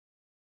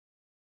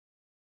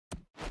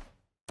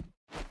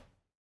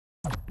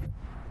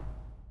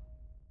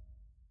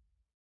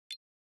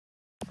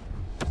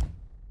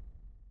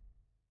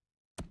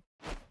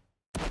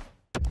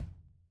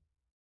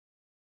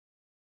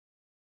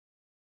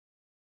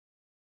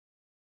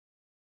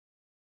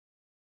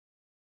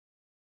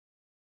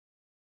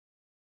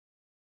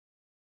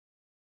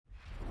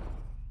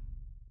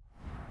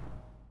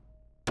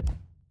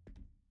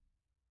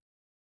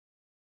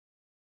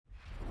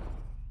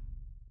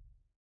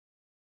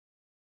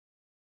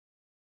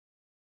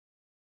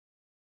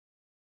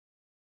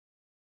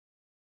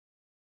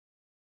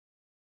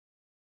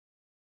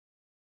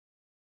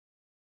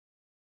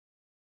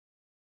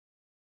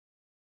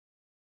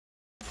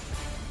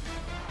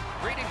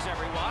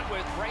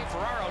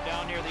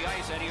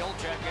Eddie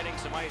Olczyk getting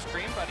some ice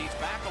cream, but he's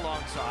back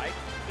alongside.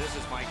 This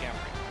is Mike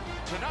Emery.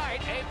 Tonight,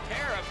 a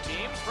pair of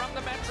teams from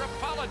the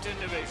Metropolitan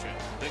Division.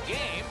 The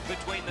game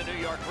between the New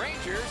York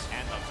Rangers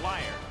and the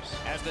Flyers.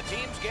 As the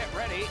teams get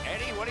ready,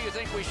 Eddie, what do you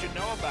think we should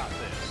know about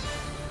this?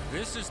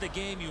 This is the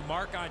game you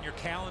mark on your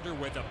calendar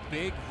with a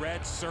big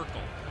red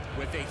circle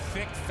with a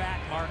thick,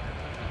 fat marker.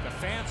 The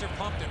fans are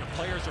pumped and the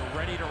players are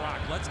ready to rock.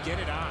 Let's get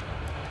it on.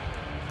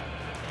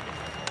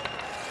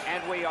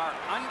 And we are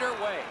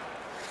underway.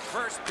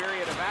 First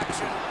period of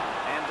action,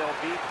 and there'll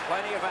be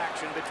plenty of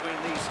action between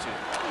these two.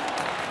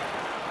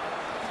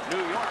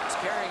 New York's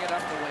carrying it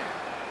up the wing.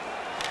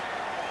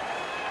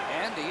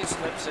 And he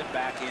slips it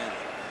back in.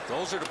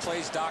 Those are the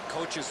plays Doc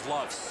coaches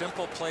love.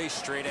 Simple plays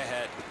straight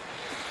ahead.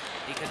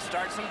 He can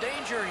start some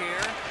danger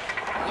here.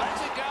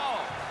 Lets it go.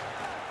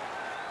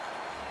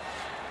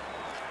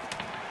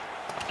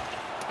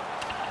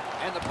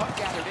 And the puck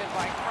gathered in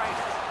by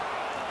Kreider.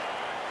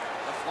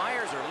 The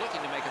Flyers are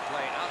looking to make a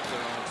play out of their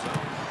own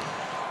zone.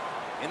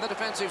 In the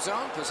defensive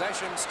zone,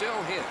 possession still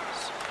his.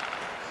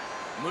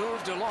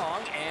 Moved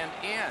along and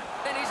in.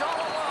 And he's all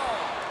alone.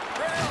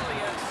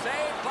 Brilliant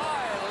save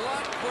by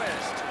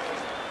Lundqvist.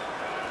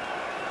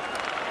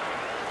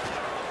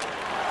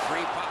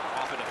 Free puck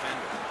off a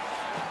defender.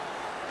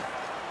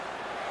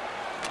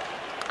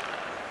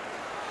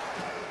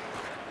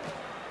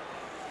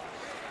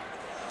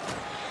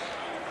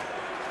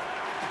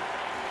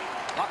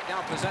 Puck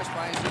now possessed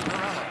by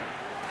Zuccarello.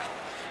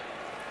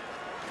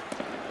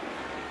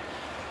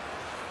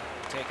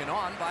 Taken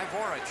on by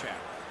Voracek.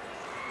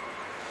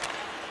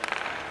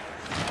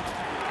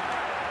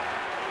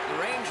 The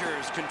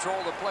Rangers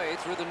control the play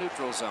through the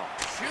neutral zone.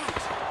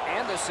 Shoot!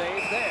 And the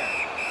save there.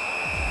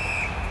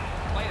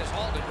 Play is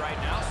halted right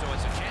now, so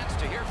it's a chance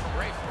to hear from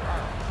Ray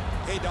Ferraro.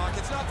 Hey, Doc,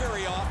 it's not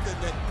very often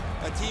that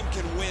a team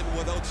can win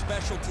without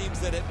special teams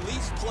that at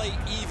least play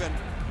even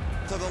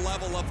to the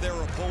level of their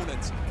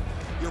opponents.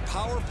 Your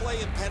power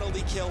play and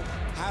penalty kill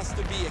has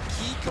to be a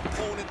key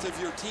component of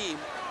your team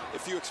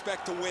if you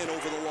expect to win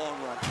over the long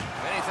run.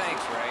 Many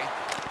thanks, Ray.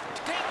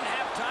 Didn't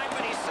have time,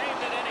 but he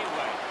saved it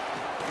anyway.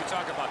 You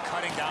talk about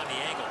cutting down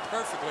the angle.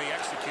 Perfectly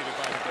executed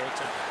by the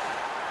goaltender.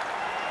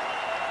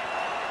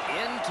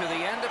 Into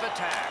the end of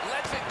attack.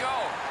 Lets it go.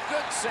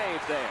 Good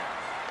save there.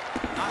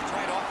 Knocked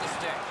right off the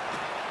stick.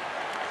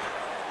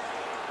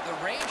 The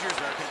Rangers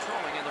are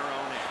controlling in their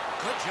own end.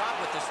 Good job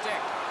with the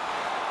stick.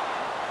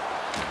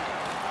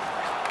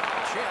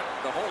 Chip,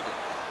 the holding.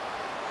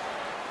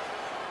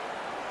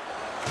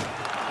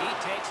 He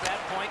takes that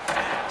point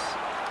pass.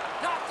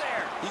 Not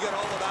there. He got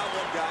all of that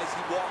one, guys.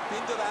 He walked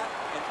into that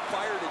and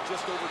fired it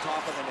just over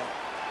top of the net.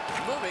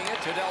 Moving it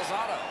to Del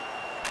Zotto.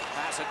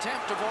 Pass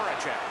attempt to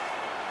Voracek.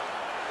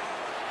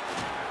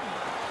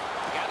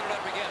 Gathered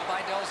up again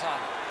by Del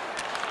Zotto.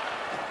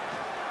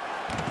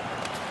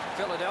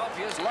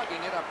 Philadelphia's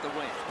lugging it up the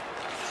wing.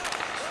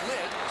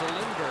 Slid to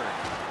Lindbergh.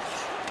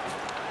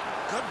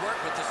 Good work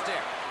with the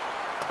stick.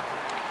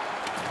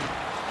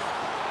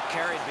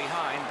 Carried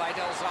behind by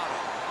Del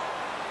Zotto.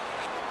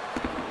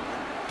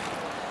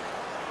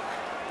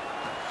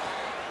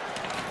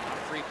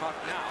 Free puck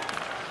now.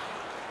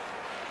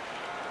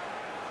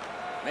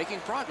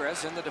 Making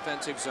progress in the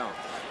defensive zone.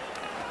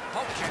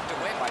 Puck checked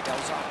away by Del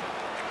Zotto.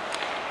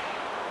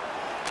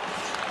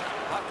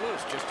 Puck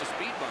loose, just a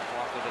speed bump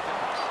off the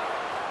defense.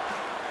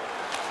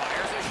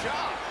 Fires a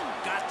shot.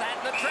 Got that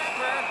in the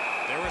trapper.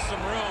 There was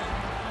some room.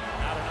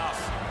 Not enough.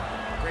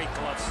 Great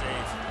glove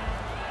save.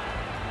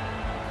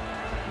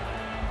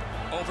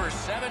 Over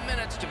 7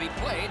 minutes to be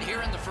played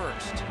here in the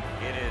first.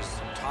 It is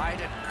tied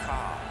at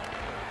Cobb.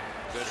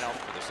 Good help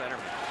for the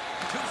centerman.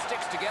 Two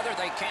sticks together,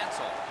 they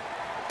cancel.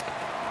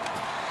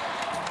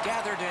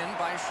 Gathered in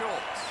by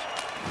Schultz.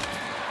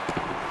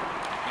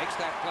 Makes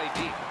that play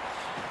deep.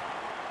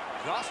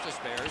 Gostis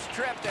Bears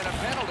tripped and a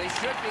penalty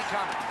should be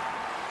coming.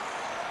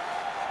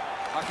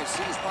 Puck is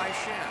seized by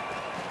Shen.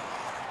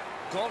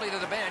 Goalie to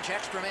the bench,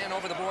 extra man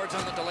over the boards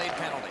on the delayed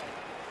penalty.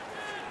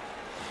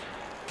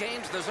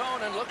 Gains the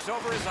zone and looks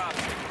over his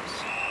options.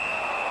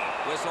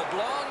 Whistle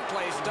blown,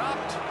 play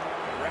stopped.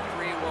 The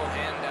referee will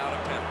hand out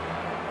a penalty.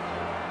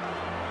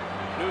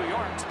 New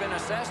York's been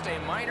assessed a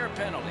minor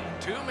penalty.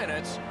 2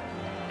 minutes,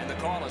 and the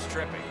call is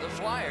tripping. The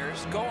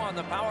Flyers go on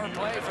the power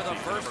play for the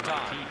first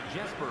time.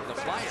 The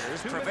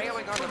Flyers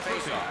prevailing on the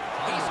faceoff.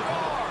 He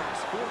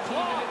scores!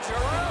 Claude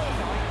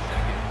Giroux!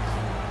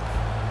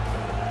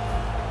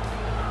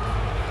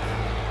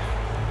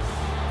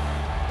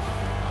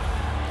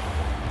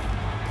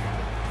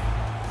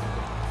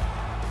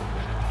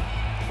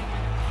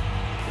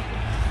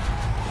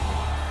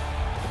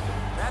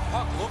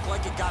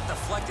 Like it got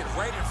deflected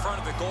right in front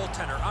of the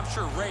goaltender. I'm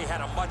sure Ray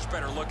had a much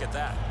better look at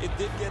that. It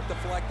did get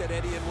deflected,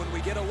 Eddie, and when we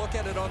get a look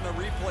at it on the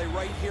replay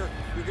right here,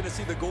 you're going to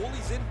see the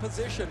goalie's in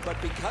position, but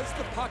because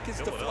the puck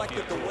is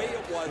deflected the way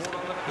it was,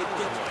 it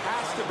gets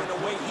past him in a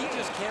way he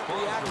just can't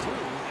react to.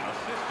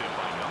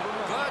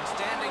 Good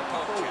standing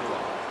poke.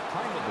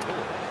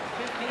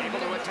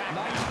 Able to attack.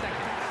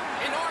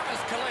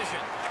 Enormous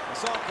collision. I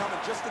saw him coming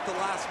just at the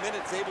last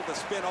minute, able to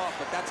spin off,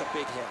 but that's a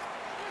big hit.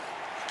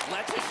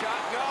 Lets a shot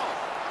go.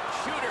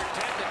 Shooter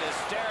tended to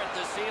stare at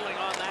the ceiling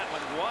on that one.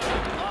 What a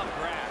glove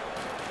grab.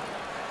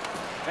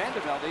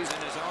 Vanderbilt's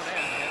in his own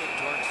end, headed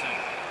towards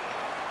center.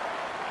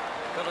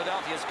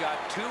 Philadelphia's got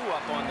 2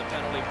 up on the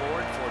penalty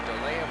board for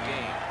delay of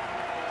game.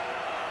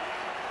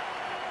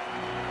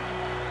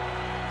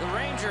 The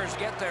Rangers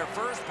get their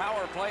first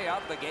power play of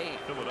the game.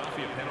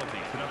 Philadelphia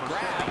penalty to number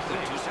Grab, the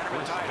 2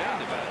 centermen tied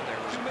up. There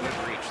was a good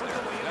reach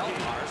there.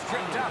 Belmar's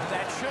tripped up.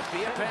 That should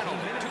be a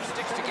penalty. 2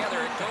 sticks together.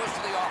 It goes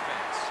to the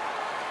offense.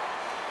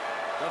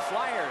 The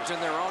Flyers in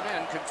their own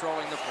end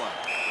controlling the play.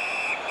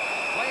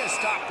 Play is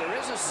stopped. There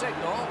is a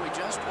signal. We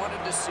just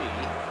wanted to see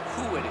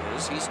who it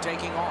is he's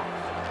taking off.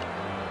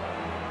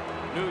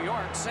 New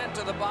York sent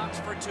to the box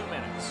for 2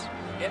 minutes.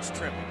 It's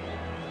tripping.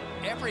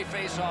 Every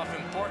face-off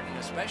important,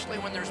 especially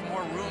when there's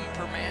more room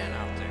per man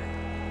out there.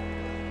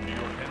 New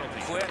York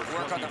penalty. Quick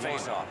work on the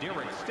face-off. Back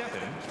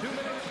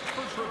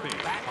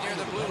near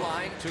the blue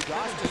line to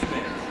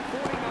Gostisbehere.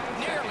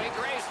 Nearly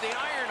grazed the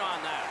iron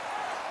on that.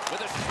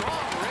 With a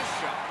strong wrist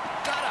shot.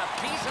 Got a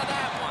piece of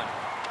that one.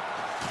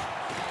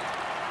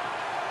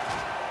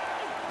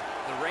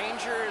 The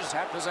Rangers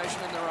have possession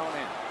in their own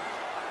end.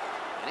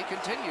 And he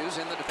continues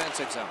in the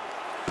defensive zone.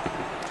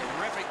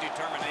 Terrific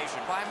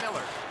determination by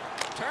Miller.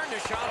 Turned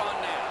a shot on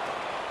net.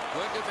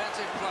 Good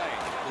defensive play.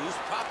 Loose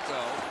puck,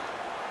 though.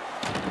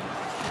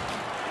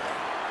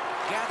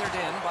 Gathered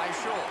in by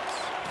Schultz.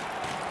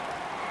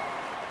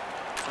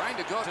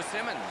 Trying to go to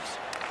Simmons.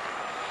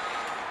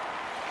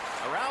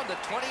 Around the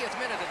 20th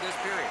minute of this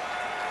period.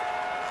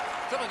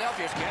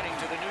 Philadelphia's getting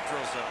to the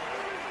neutral zone.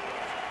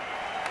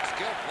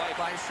 Skill play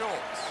by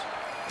Schultz.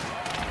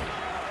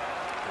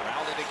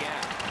 Corralled it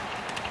again.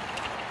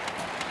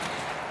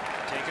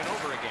 Taken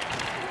over again.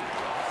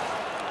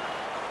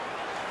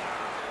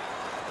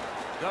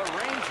 The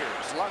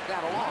Rangers lug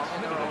that along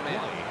in their own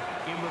end.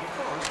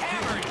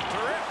 Hammered,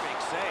 terrific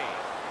save.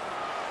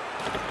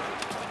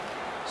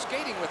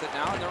 Skating with it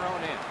now in their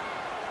own end.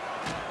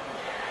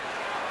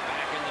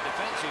 Back in the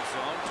defensive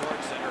zone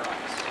towards center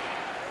ice.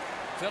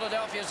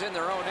 Philadelphia's in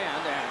their own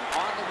end and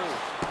on the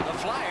move. The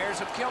Flyers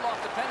have killed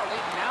off the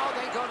penalty. Now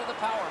they go to the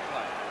power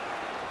play.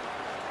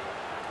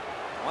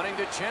 Wanting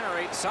to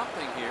generate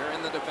something here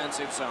in the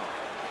defensive zone.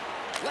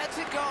 Lets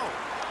it go.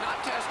 Not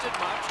tested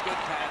much. Good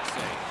pad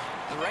save.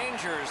 The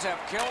Rangers have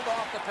killed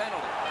off the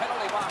penalty.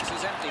 Penalty box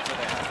is empty for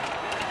them.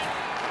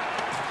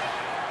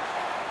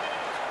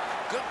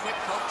 Good quick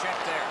poke check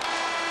there.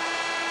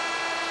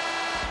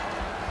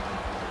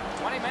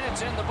 20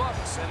 minutes in the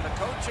books, and the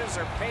coaches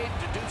are paid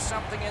to do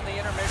something in the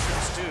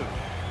intermissions, too.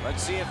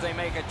 Let's see if they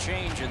make a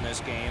change in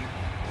this game.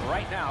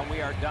 Right now,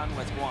 we are done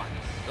with 1.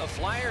 The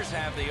Flyers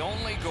have the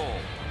only goal.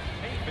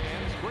 Hey,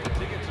 fans, great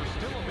tickets are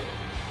still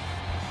available.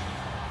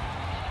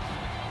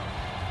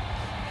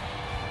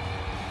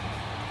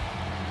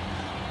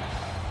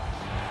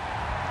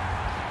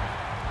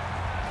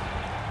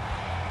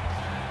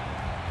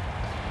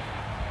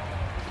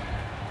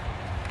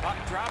 Puck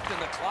dropped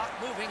and the clock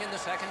moving in the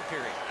second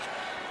period.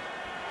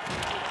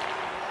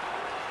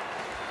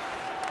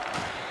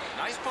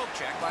 Nice poke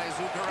check by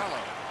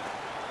Zuccarello.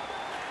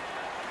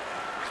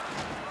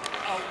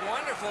 A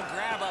wonderful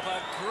grab of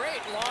a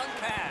great long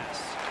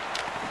pass.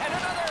 And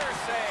another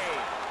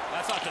save.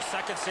 I thought the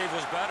second save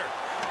was better.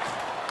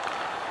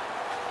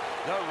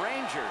 The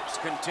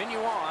Rangers continue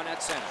on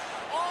at center.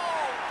 Oh,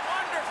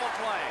 wonderful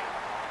play.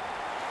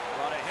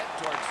 Brought a hit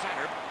towards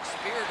center.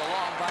 Speared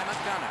along by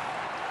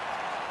McDonough.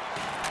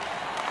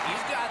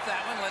 He's got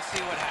that one. Let's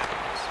see what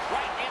happens.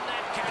 Right in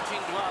that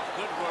catching glove.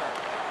 Good work.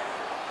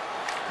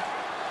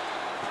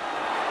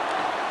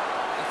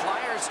 The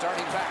Flyers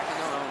starting back in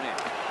their own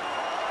end.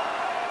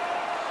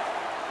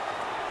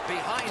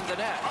 Behind the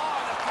net.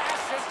 Oh, the pass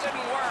just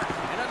didn't work.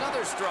 And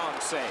another strong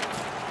save.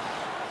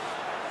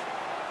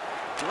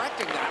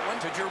 Directing that one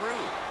to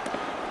Giroux.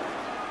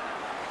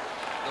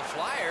 The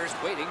Flyers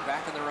waiting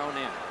back in their own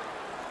end.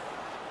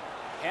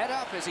 Head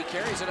up as he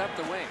carries it up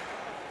the wing.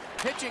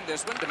 Pitching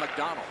this one to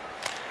McDonald.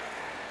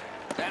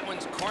 That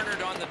one's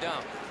cornered on the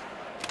dump.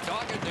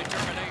 Dogged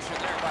determination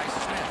there by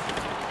Smith.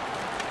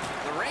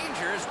 The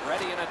Rangers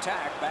ready in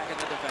attack back in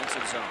the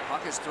defensive zone.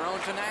 Puck is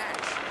thrown to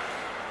Nash.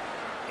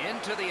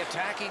 Into the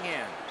attacking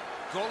end.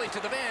 Goalie to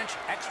the bench.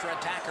 Extra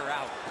attacker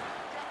out.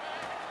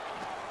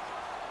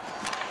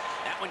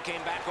 That one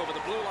came back over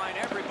the blue line.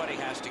 Everybody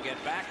has to get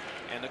back.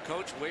 And the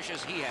coach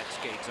wishes he had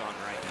skates on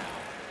right now.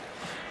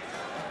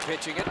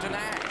 Pitching it to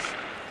Nash.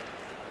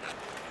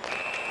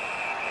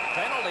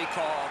 Penalty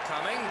call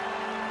coming.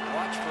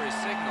 Watch for his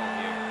signal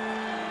here.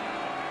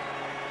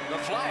 The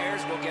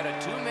Flyers will get a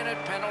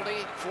 2-minute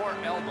penalty for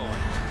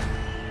elbowing.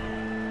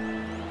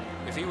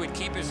 If he would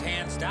keep his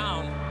hands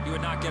down, he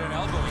would not get an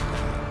elbowing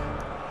penalty.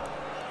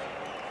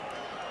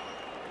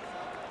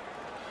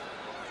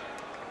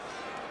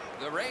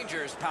 The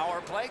Rangers'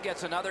 power play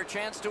gets another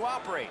chance to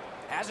operate.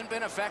 Hasn't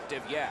been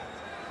effective yet.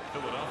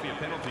 Philadelphia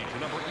penalty to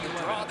number 11.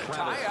 Draw the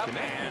tie-up,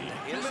 and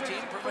his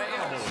team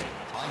prevails.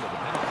 Time of the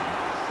penalty,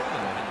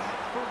 7 minutes,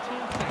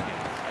 14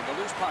 seconds. And the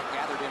loose puck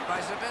gathered in by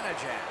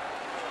Zibanejad.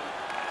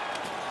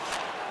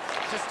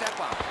 To step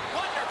up.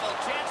 Wonderful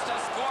chance to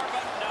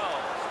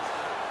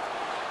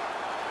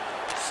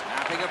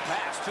Dropping a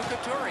pass to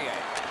Couturier.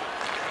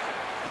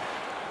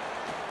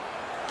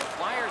 The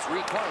Flyers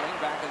recoiling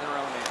back in their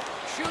own end.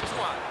 Shoots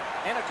one.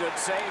 And a good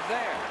save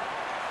there.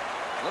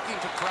 Looking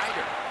to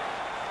Kreider.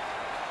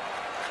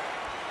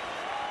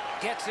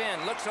 Gets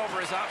in, looks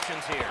over his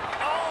options here.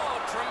 Oh,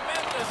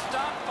 tremendous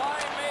stop by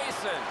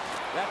Mason.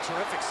 That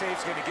terrific save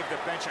is going to give the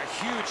bench a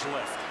huge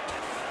lift.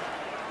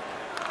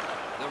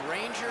 The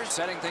Rangers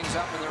setting things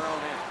up in their own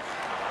end.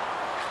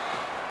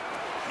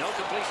 No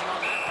completion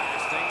on that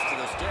pass thanks to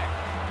the stick.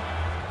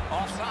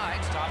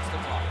 Offside stops the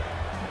clock.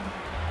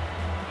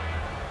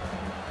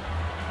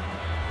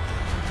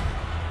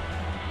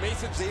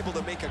 Mason's able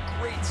to make a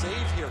great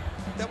save here.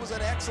 That was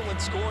an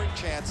excellent scoring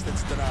chance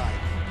that's denied.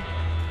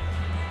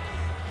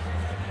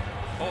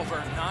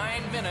 Over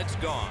 9 minutes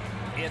gone.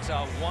 It's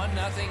a 1-0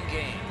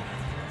 game.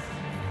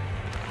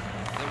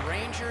 The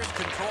Rangers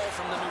control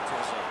from the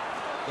neutral zone.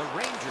 The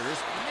Rangers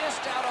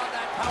missed out on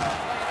that power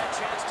play and a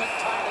chance to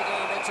tie the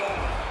game. It's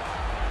over.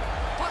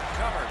 Puck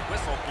covered,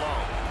 whistle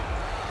blown.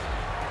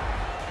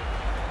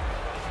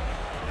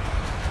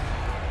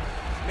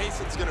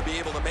 Mason's going to be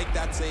able to make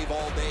that save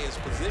all day. His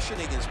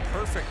positioning is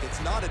perfect. It's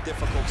not a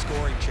difficult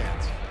scoring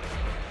chance.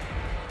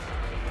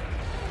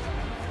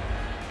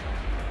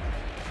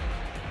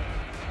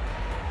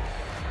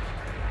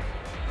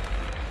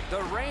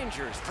 The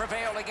Rangers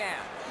prevail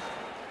again.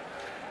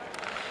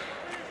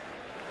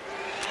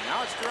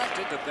 Now it's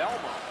directed to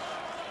Belmont.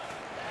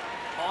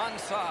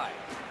 Onside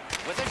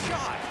with a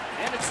shot,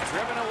 and it's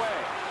driven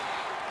away.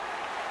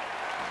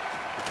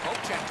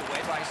 Poke checked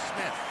away by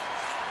Smith.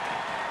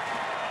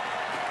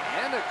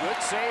 And a good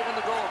save in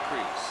the goal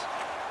crease.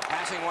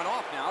 Passing one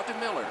off now to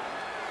Miller.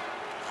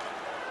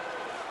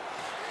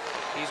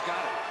 He's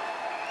got it.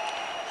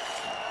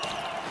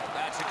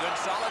 That's a good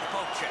solid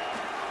poke check.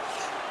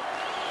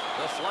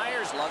 The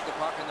Flyers lug the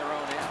puck in their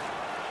own end.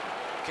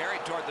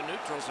 Carried toward the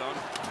neutral zone.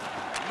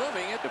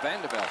 Moving it to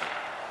Vanderbilt.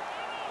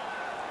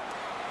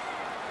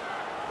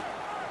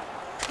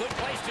 Good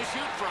place to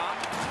shoot from.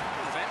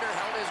 Defender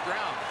held his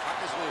ground. The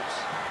puck is loose.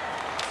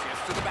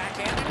 Shifts to the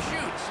backhand and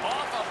shoots.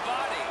 Off a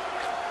body.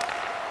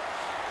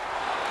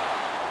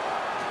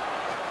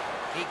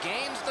 He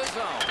gains the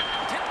zone.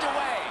 Tipped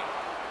away.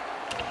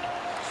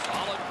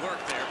 Solid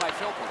work there by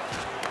Filppula.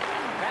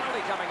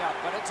 Penalty coming up,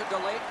 but it's a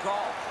delayed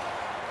call.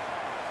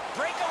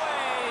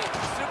 Breakaway!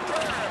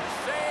 Superb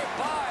save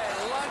by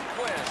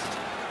Lundqvist.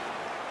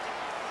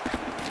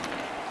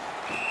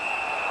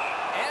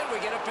 And we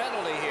get a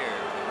penalty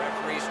here. The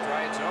referee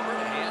strides over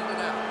to hand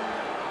it out.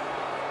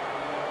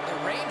 The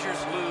Rangers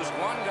lose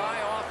one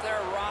guy off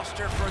their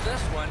roster for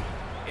this one.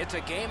 It's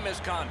a game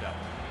misconduct.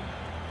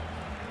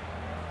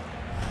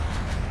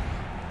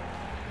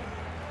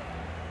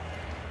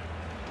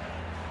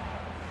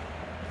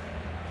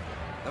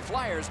 The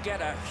Flyers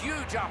get a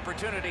huge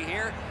opportunity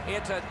here.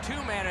 It's a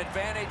two-man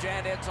advantage,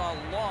 and it's a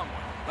long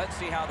one. Let's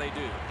see how they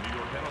do.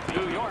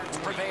 New York's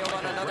prevailed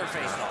on another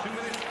faceoff.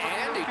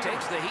 And he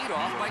takes the heat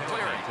off by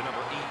clearing.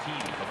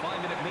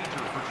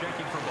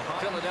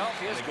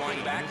 Philadelphia's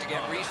going back to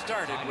get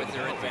restarted with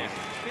their advantage.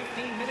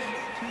 15 minutes,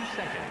 2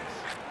 seconds.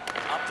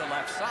 Up the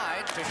left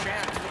side to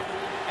Shannon.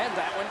 And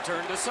that one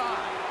turned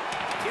aside.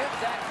 Give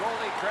that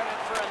goalie credit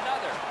for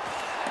another.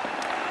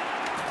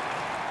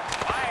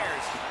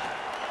 Fires.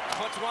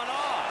 Puts one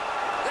on.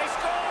 They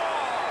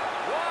score!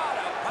 What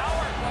a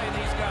power play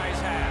these guys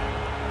have.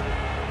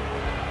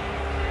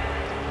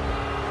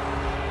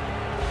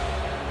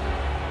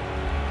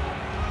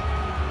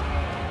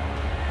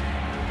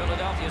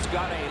 Philadelphia's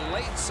got a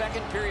late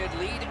second period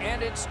lead,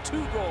 and it's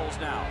 2 goals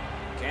now.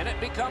 Can it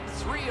become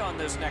 3 on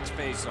this next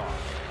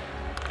face-off?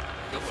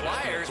 The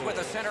Flyers with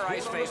a center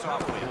ice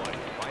face-off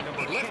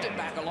win. Lift it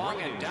back along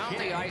and down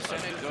the ice,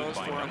 and it goes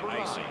for an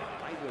icing.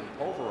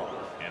 Overall.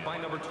 And by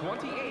number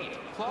 28,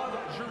 Claude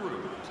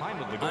Giroux. Time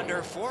of the goal.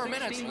 Under 4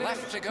 minutes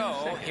left to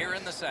go here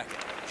in the second.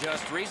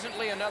 Just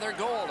recently another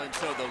goal, and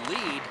so the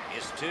lead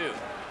is 2.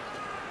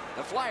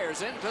 The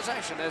Flyers in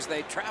possession as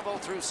they travel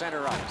through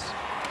center ice.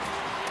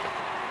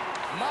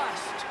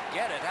 Must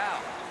get it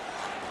out.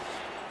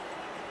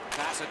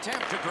 Pass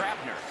attempt to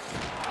Grabner.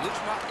 Loose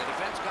puck, the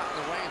defense got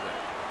in the way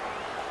there.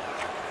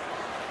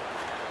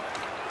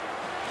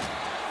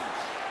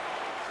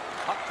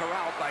 Puck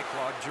corralled by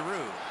Claude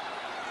Giroux.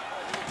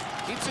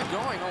 Keeps it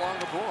going along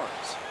the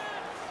boards.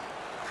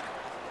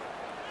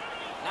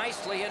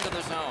 Nicely into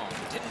the zone.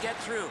 Didn't get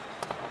through.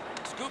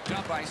 Scooped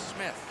up by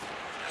Smith.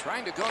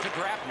 Trying to go to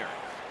Grabner.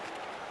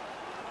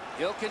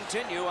 He'll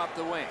continue up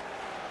the wing.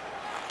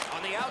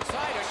 On the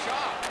outside, a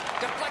shot.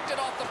 Deflected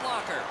off the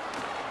blocker.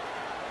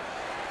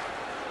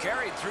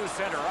 Carried through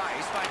center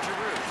ice by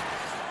Giroux.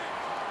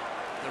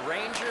 The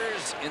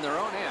Rangers in their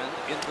own end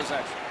in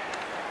possession.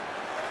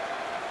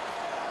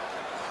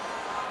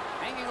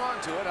 Hanging on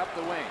to it up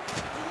the wing.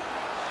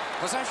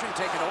 Possession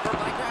taken over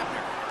by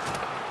Grabner.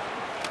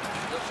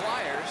 The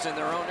Flyers in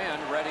their own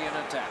end ready in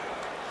attack.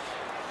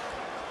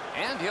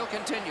 And he'll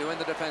continue in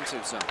the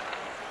defensive zone.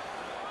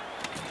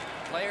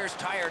 Players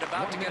tired,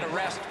 about to get a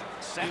rest.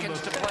 Seconds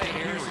to play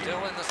here,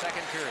 still in the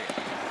second period.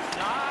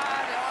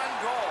 Not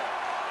on goal.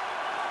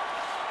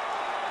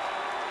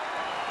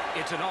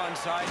 It's an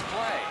onside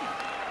play.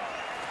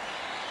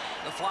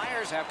 The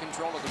Flyers have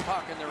control of the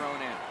puck in their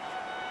own end.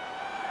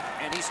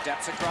 And he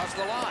steps across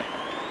the line.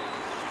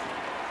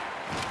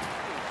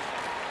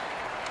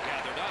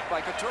 Gathered up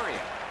by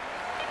Couturier.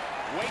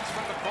 Waits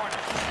from the corner.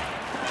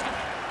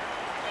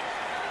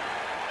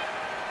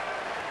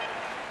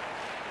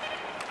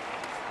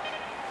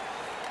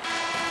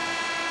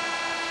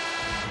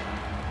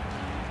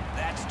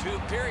 That's 2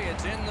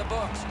 periods in the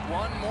books.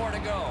 1 more to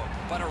go,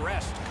 but a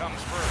rest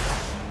comes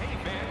first. Hey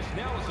fans,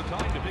 now is the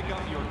time to pick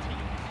up your team.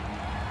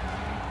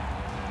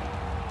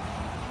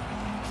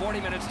 40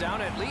 minutes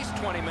down, at least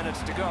 20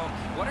 minutes to go.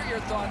 What are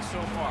your thoughts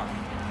so far?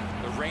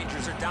 The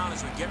Rangers are down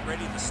as we get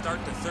ready to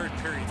start the 3rd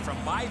period. From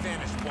my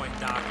vantage point,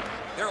 Doc,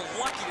 they're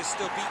lucky to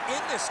still be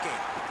in this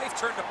game. They've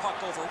turned the puck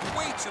over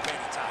way too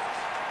many times.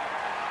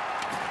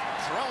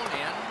 Thrown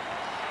in.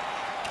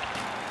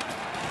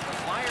 The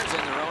Flyers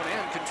in their own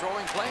end,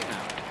 controlling play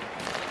now.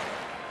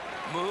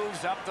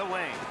 Moves up the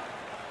wing.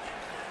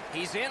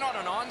 He's in on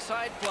an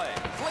onside play.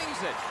 Flings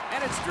it,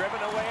 and it's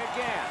driven away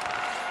again.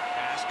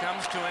 Pass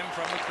comes to him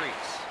from the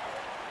crease.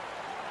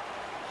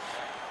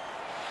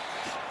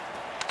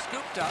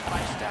 Scooped up by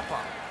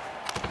Stepan.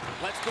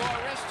 Let's go,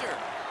 Arister.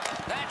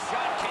 That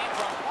shot came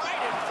from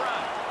right in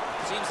front.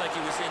 Seems like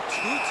he was in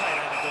too tight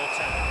on the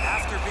goaltender.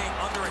 After being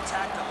under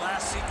attack the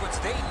last sequence,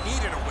 they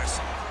needed a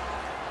whistle.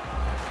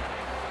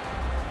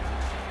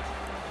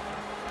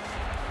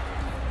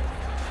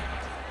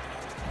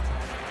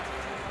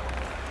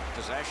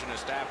 Possession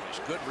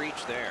established. Good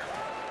reach there.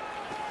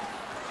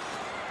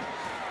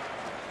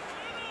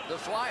 The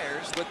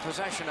Flyers with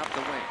possession up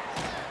the wing.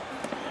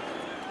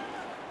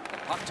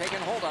 Puck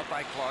taken hold up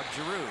by Claude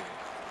Giroux.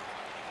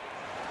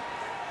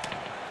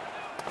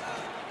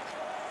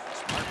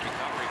 Smart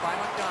recovery by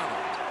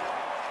McDonald.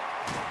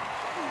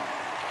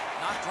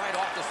 Knocked right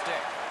off the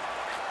stick.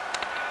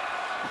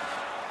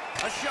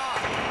 A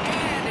shot,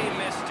 and he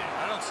missed it.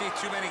 I don't see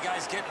too many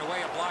guys getting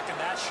away of blocking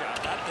that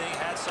shot. That thing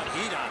had some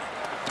heat on it.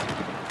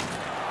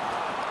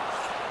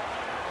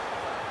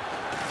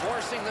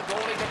 Forcing the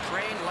goalie to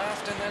crane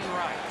left and then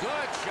right.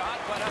 Good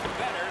shot, but a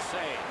better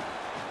save.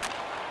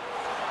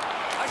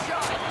 A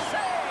shot,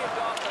 saved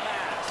off the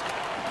mask.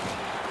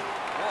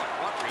 Boy,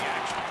 what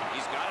reaction.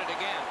 He's got it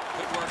again.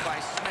 Good work by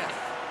Smith.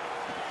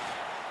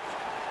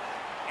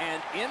 And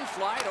in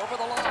flight over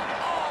the line.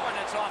 Oh, and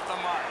it's off the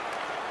mark.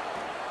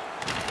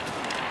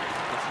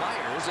 The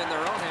Flyers in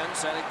their own end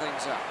setting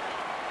things up.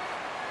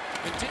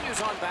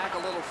 Continues on back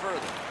a little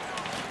further.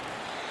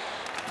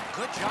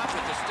 Good job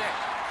with the stick.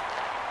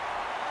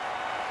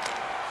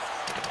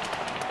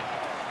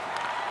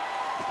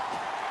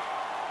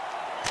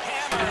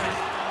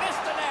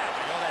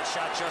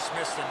 Shot just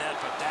missed the net,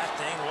 but that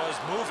thing was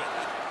moving.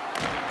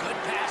 Good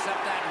pass up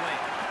that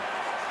wing.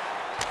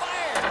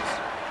 Fires!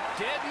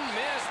 Didn't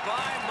miss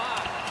by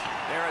much.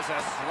 There is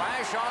a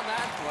slash on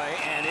that play,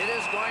 and it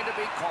is going to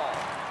be called.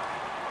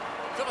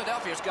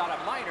 Philadelphia's got a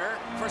minor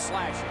for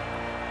slashing.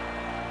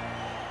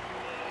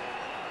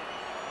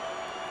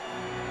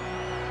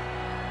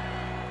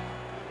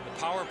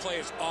 The power play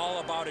is all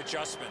about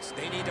adjustments.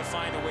 They need to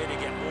find a way to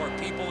get more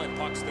people and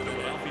pucks to the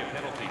net.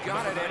 Penalty.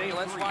 Got it, Eddie.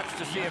 Let's watch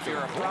to see if you're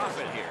a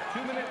prophet here.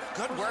 2 minutes.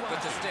 Good work with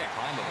the stick.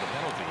 Time of the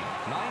penalty.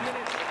 9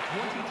 minutes,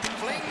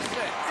 22 Flings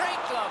it.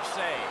 Great glove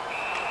save.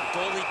 The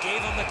goalie gave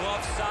him the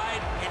glove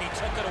side, and he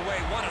took it away.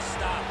 What a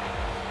stop.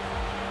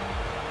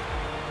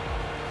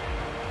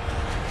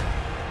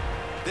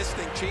 This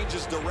thing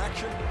changes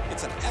direction.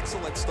 It's an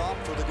excellent stop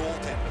for the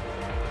goaltender.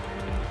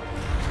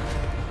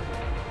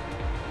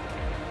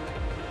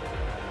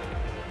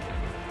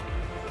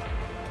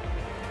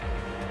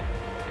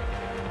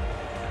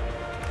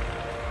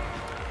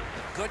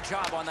 Good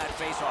job on that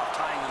face-off,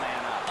 tying the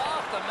man up.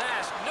 Off the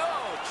mask, no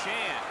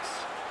chance.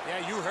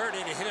 Yeah, you heard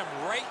it. It hit him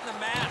right in the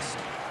mask.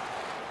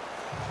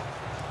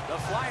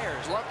 The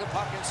Flyers love the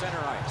puck in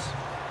center ice.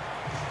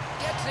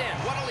 Gets in.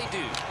 What'll he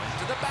do?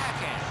 To the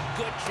backhand.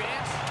 Good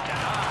chance.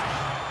 Denied.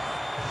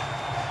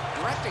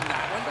 Directing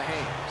that one to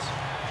Hayes.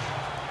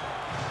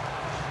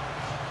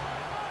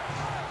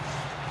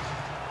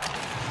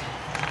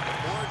 The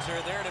boards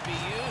are there to be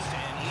used,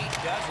 and he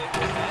does it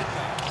with that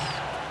pass.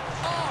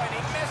 Oh, and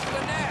he missed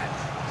the net.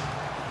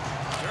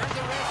 Turned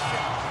the wrist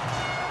shot.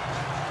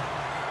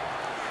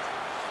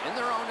 In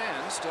their own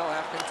end, still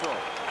have control.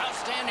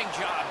 Outstanding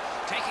job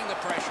taking the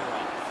pressure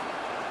off.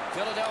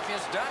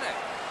 Philadelphia's done it.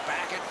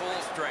 Back at full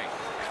strength.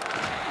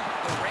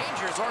 The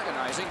Rangers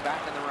organizing back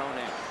in their own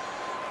end.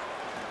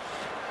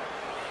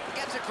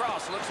 Gets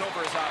across, looks over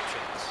his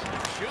options.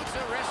 Shoots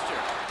a wrister.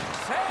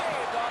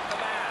 Saved off the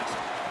mask.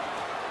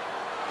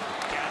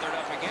 Gathered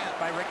up again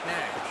by Rick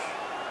Nash.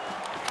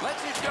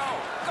 Lets it go.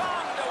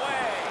 Gonged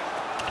away.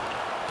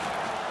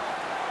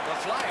 The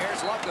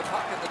Flyers love the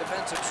puck in the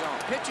defensive zone.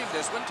 Pitching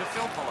this one to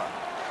Filppula.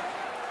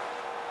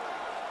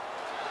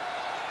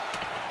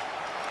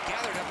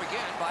 Gathered up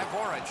again by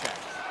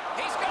Voracek.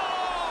 He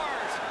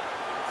scores!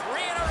 3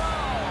 in a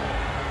row!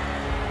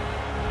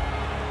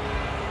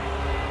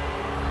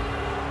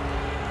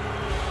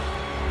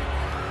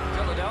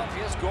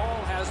 Philadelphia's goal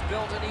has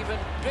built an even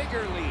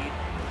bigger lead.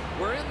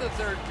 We're in the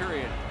third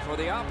period. For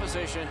the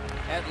opposition,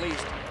 at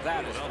least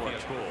that is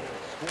Philadelphia fortunate. goal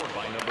scored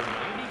by number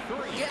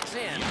 93. Gets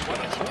in. What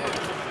do they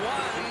do?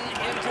 One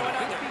into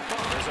another.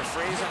 There's a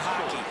phrase in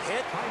hockey,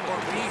 hit or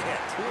be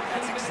hit.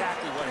 That's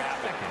exactly what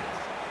happened.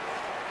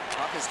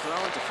 Puck is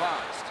thrown to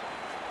Faust.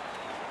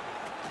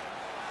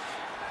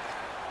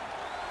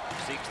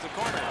 Seeks the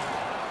corner.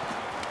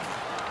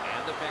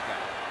 And the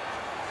pickup.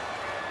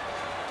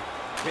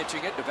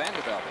 Pitching it to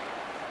Vanderbilt.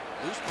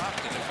 Loose puck,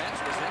 the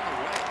defense was in the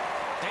way.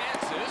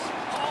 Dances.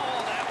 Oh,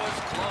 that was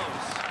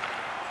close.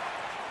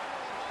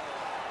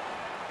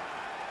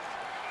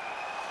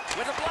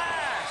 With a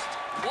blast.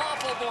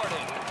 Waffle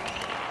boarding.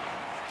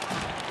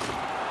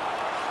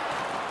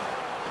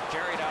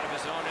 Carried out of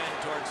his own end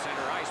towards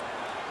center ice.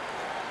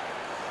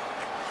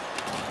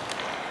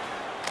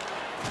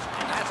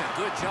 And that's a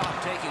good job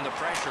taking the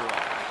pressure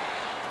off.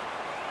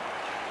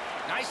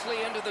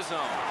 Nicely into the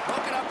zone.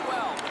 Broke it up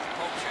well with the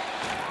poke check.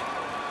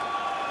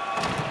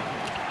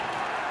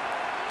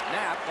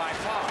 Nap by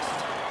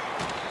Faust.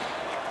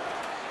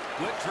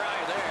 Good try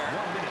there.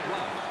 1 minute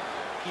left.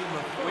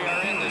 We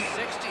are in the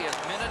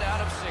 60th minute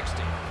out of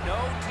 60. No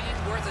team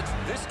worth it.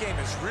 This game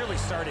has really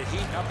started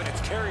heating up, and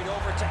it's carried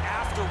over to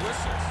after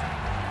whistles.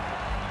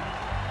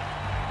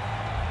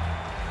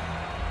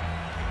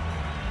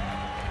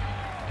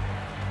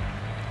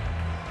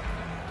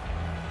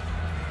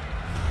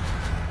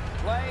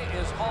 Play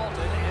is halted,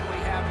 and we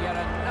have yet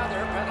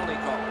another penalty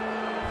call.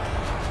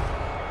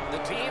 The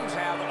teams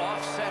have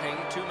offsetting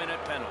 2-minute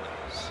penalties.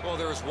 Well,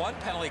 there was one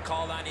penalty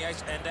called on the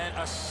ice, and then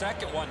a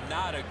second one,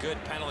 not a good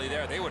penalty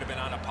there. They would have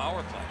been on a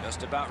power play.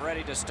 Just about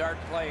ready to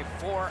start play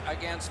 4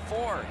 against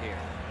 4 here.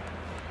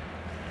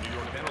 New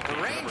York penalty.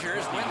 The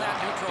Rangers win that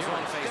neutral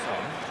zone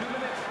faceoff. 2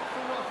 minutes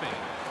for roughing.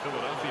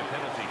 Philadelphia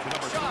penalty to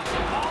number Shot. 2.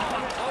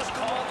 Oh, close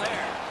call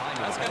there.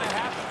 That's going to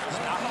happen. There's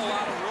not a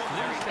lot of room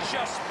there. He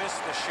just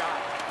missed the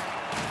shot.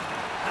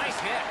 Nice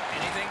hit.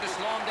 Anything to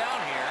slow him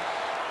down here.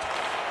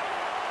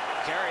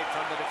 Carried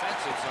from the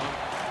defensive zone.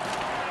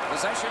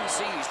 Possession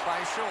seized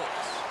by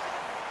Schultz.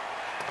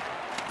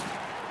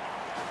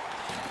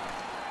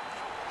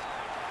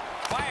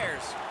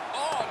 Fires.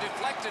 Oh,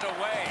 deflected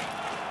away.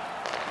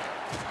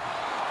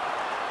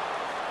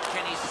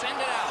 Can he send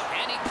it out?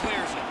 And he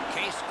clears it.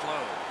 Case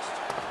closed.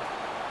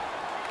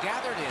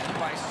 Gathered in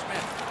by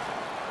Smith.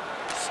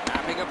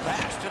 Snapping a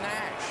pass to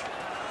Nash.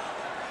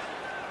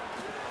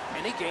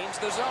 And he gains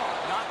the zone.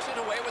 Knocks it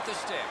away with the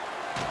stick.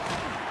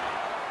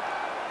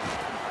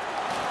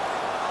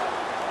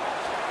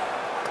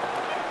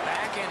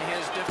 Back in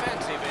his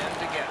defensive end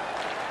to get it.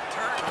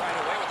 Turned right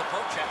away with the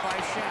poke check by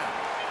Schaap.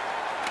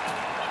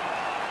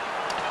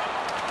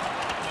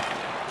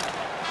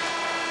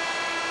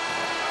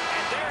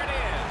 And there it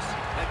is.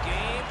 The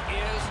game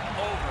is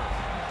over.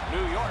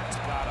 New York's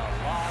got a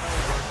lot of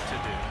work to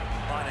do.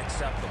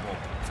 Unacceptable.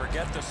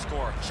 Forget the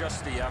score,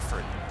 just the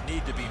effort.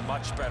 Need to be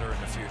much better in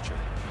the future.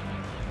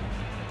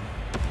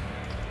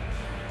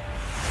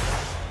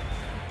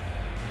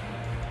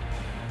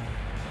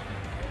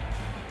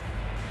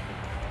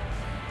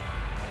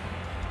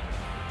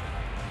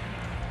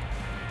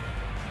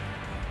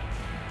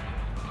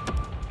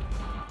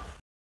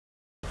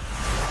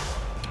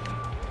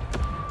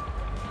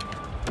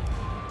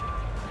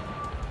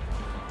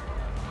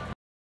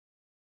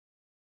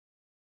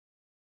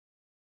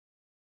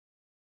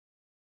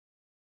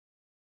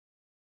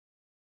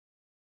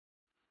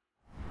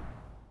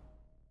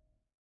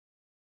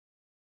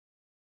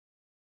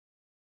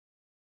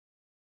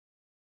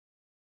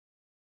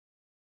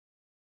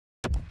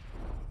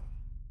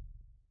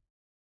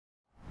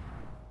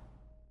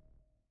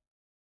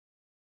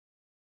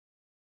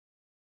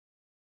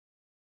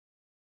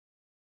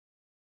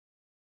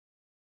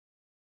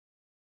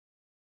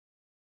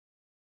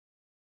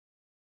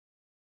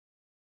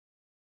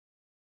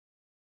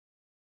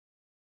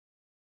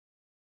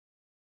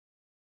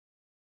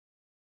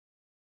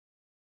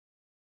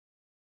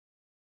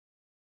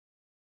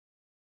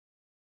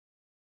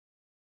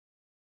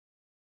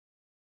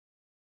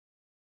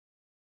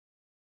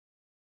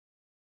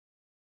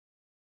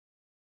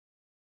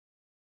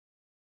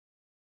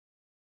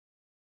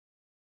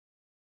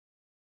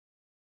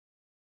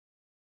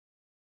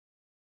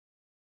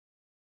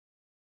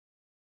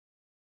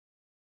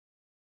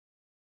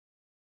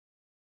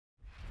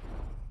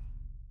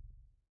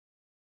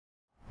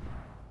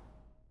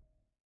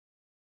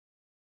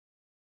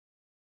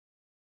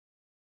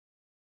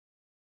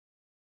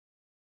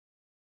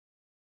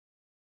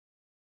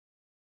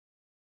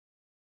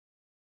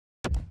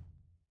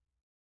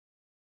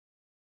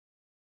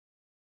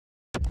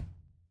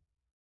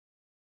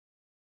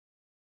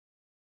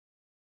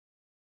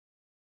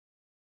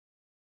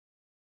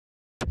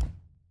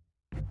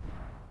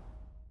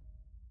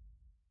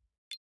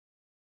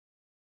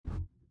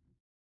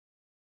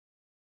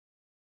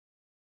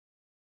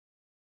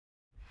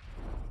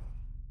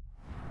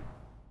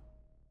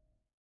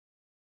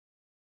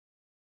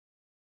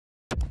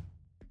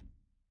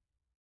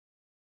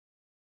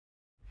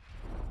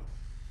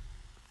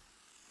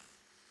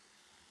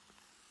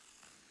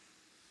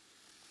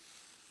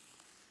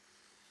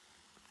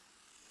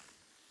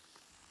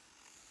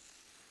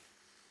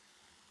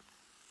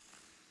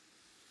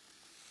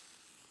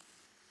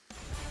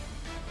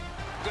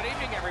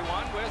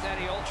 With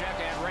Eddie Olczyk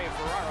and Ray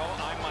Ferraro,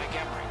 I'm Mike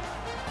Emery.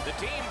 The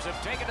teams have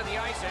taken to the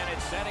ice, and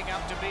it's setting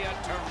up to be a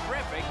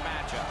terrific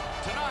matchup.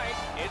 Tonight,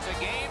 it's a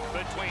game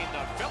between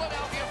the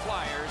Philadelphia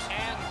Flyers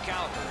and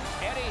Calgary.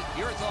 Eddie,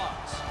 your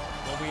thoughts?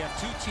 Well, we have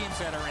two teams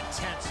that are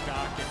intense,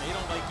 Doc, and they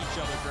don't like each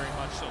other very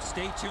much, so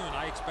stay tuned.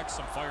 I expect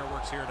some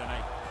fireworks here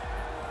tonight.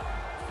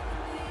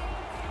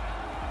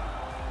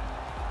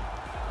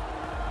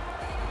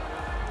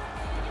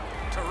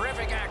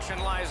 Terrific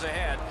action lies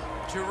ahead.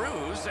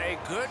 Giroux's a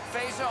good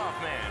face-off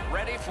man,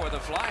 ready for the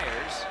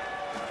Flyers.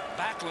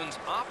 Backlund's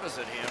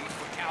opposite him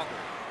for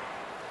Calgary.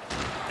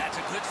 That's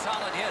a good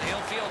solid hit. He'll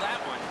feel that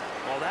one.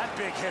 Well, that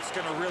big hit's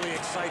going to really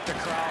excite the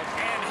crowd.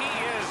 And he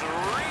is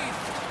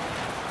reefed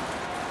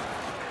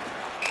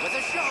with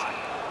a shot.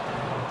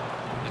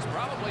 It's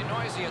probably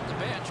noisy at the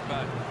bench,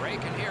 but Ray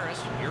can hear us.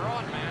 You're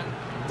on, man.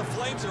 The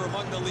Flames are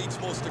among the league's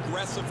most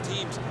aggressive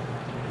teams.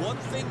 One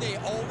thing they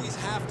always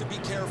have to be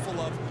careful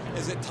of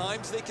is at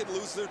times they can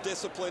lose their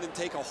discipline and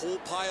take a whole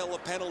pile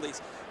of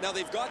penalties. Now,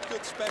 they've got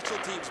good special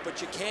teams, but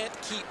you can't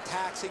keep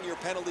taxing your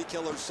penalty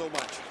killers so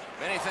much.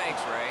 Many thanks,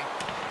 Ray.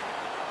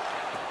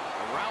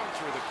 Around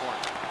through the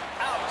corner.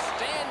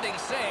 Outstanding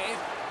save.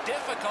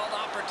 Difficult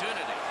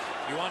opportunity.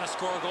 You want to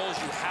score goals,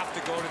 you have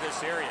to go to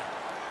this area.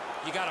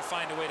 You got to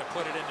find a way to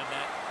put it in the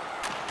net.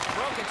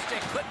 Broken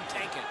stick, couldn't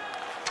take it.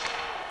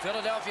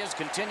 Philadelphia's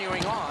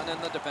continuing on in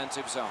the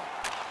defensive zone.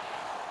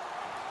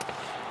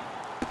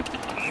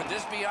 Could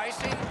this be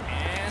icing?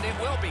 And it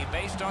will be,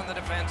 based on the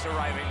defense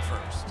arriving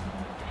first.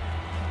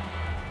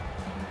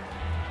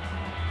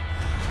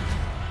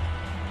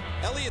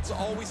 Elliott's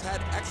always had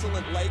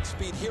excellent leg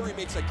speed. Here he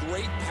makes a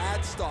great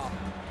pad stop.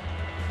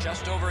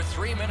 Just over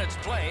 3 minutes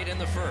played in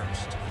the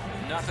first.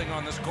 Nothing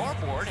on the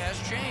scoreboard has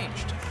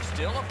changed.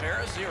 Still a pair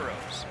of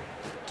zeros.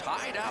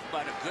 Tied up,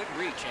 but a good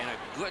reach and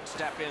a good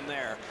step in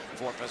there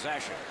for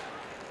possession.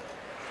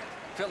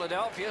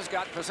 Philadelphia's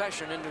got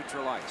possession in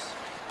neutral ice.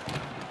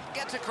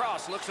 Gets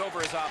across, looks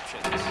over his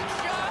options. Just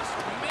missed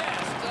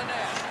the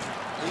net.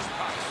 Loose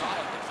puck,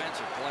 solid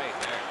defensive play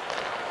there.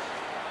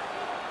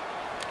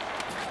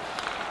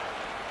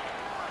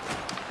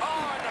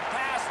 Oh, and the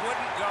pass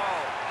wouldn't go.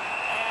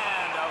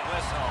 And a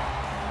whistle.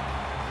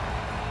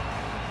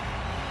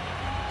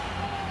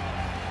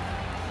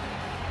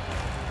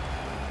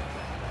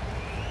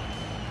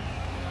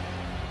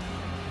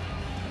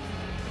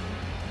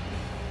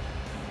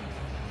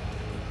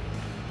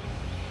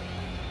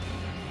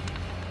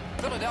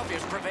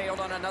 Philadelphia's prevailed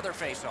on another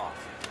face-off.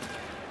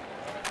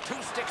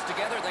 Two sticks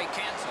together, they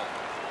cancel.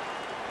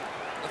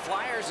 The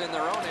Flyers in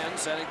their own end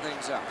setting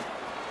things up.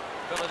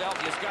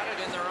 Philadelphia's got it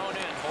in their own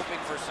end, hoping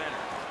for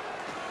center.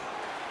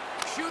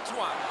 Shoots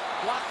one,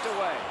 blocked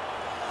away.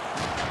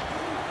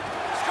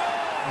 Score!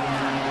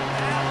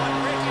 That one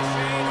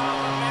ricocheted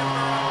off a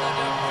member of the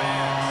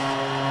defense.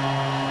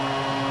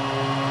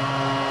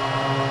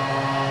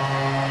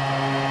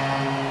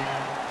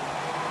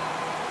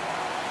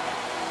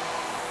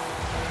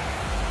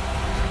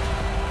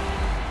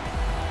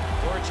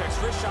 Voracek's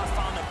wrist shot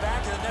found the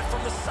back of the net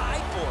from the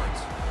sideboards.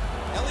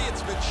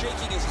 Elliott's been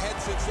shaking his head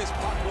since this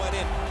puck went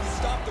in. He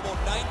stopped about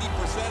 90%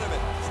 of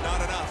it. It's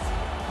not enough.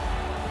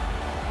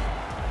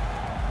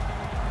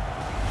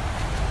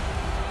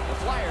 The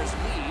Flyers'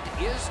 lead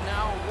is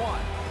now 1.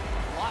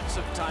 Lots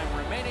of time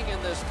remaining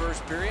in this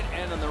first period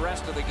and in the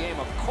rest of the game,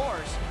 of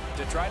course,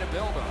 to try to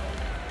build on.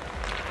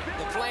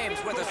 The Flames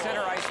with a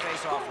center ice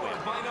face-off win.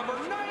 By number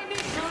 93.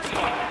 He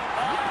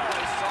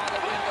saw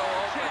the window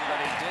open, but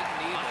he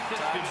didn't even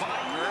touch the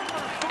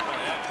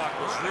That puck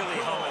was really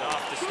humming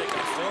off the stick.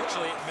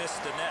 Unfortunately, it missed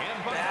the net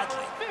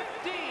badly.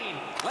 15.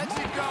 Lets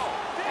it go,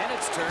 and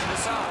it's turned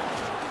aside.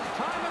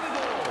 Time of the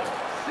goal.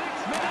 6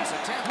 minutes,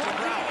 Attempt to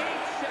grab it.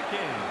 28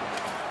 seconds.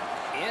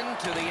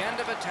 Into the end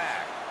of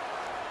attack.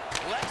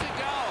 Lets it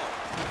go.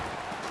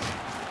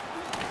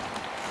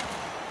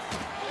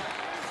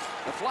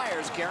 The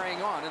Flyers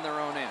carrying on in their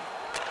own end.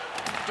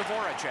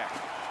 Voracek.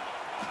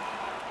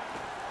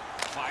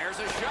 Fires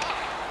a shot.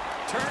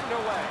 Turned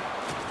away.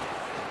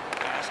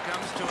 Pass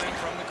comes to him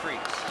from the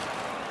crease.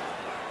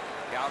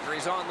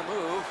 Calgary's on the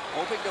move,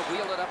 hoping to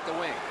wheel it up the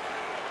wing.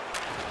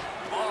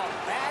 Oh,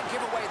 bad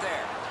giveaway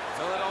there.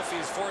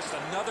 Philadelphia's forced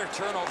another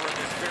turnover in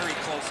this very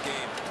close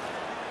game.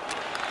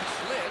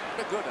 Slid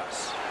to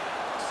Goodas.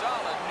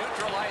 Solid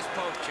neutral ice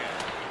poke check.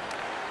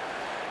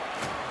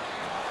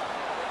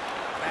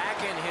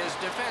 Back in his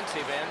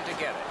defensive end to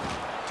get it.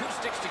 Two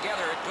sticks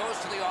together, it goes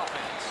to the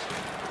offense.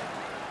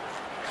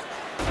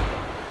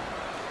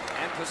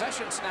 And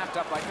possession snapped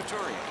up by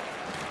Couturier.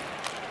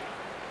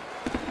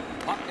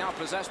 Puck now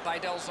possessed by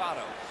Del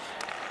Zotto.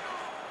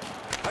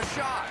 A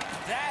shot.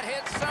 That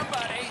hits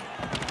somebody.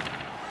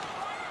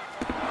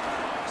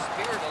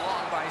 Speared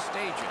along by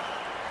Staging.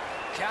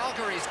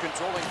 Calgary's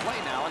controlling play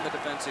now in the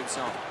defensive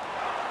zone.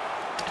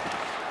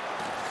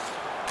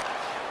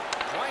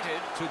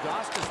 Pointed to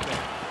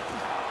Gostisbehere.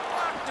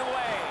 Blocked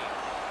away.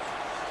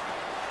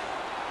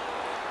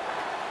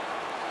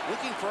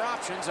 Looking for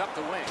options up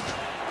the wing.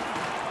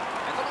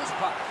 And the loose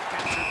puck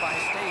captured by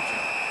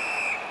Staging.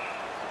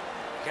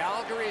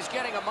 Calgary's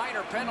getting a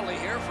minor penalty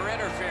here for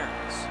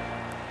interference.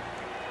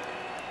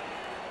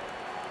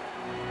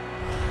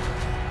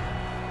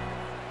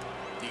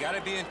 You got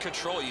to be in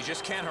control. You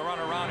just can't run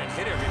around and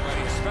hit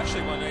everybody,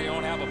 especially when they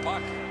don't have a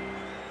puck.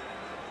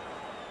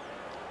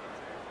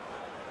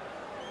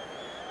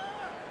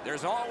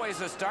 There's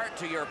always a start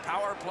to your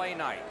power play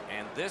night,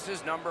 and this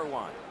is number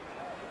 1.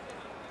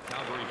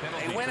 Calgary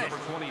penalty They win to it.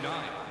 number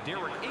 29,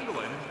 Derek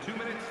England, 2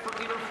 minutes for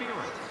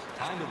interference.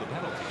 Time of the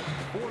penalty,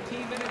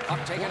 14 minutes.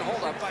 Puck taken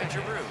hold up by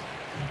Giroux.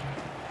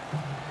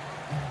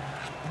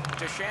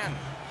 To Shen.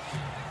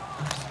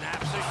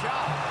 Snaps a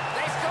shot.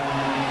 They score!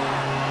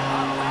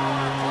 A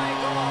power play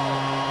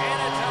goal, and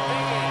it's a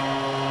biggie.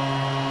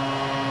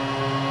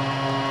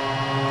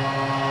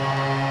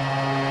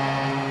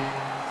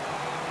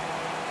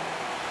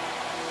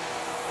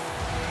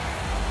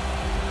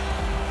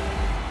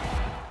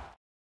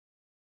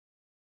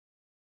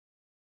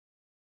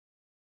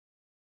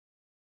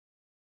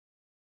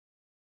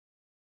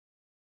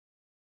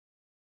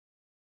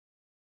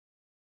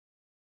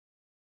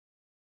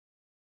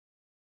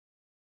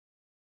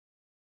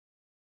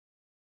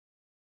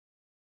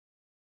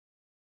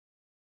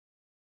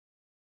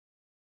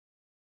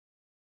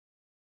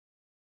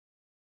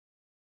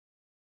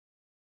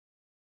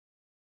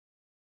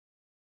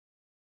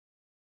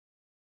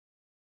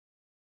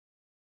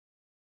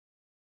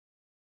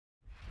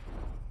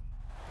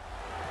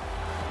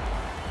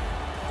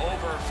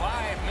 Over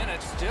 5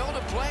 minutes still to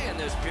play in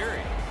this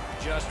period.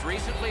 Just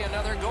recently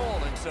another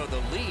goal, and so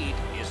the lead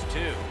is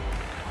 2.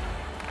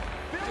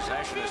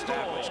 Possession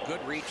established.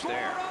 Good reach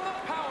there. On the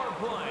power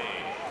play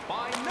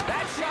by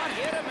That shot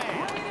hit a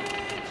man.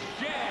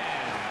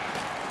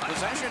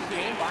 Possession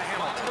gained by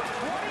Hamilton.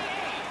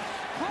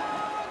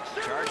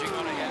 Charging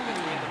on ahead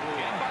between the blue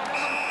lines.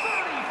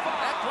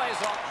 That plays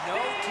off.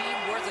 No team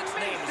worth its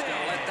name is going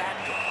to let that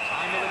go.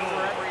 Time limit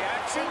for every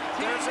action.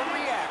 There's a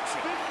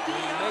reaction. When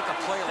you make a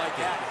play like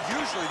that,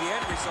 usually the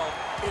end result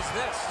is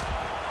this.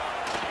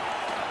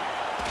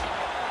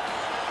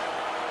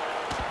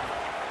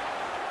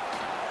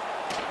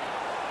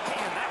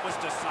 And that was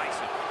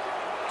decisive.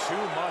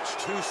 Too much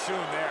too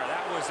soon there.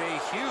 That was a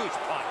huge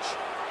punch.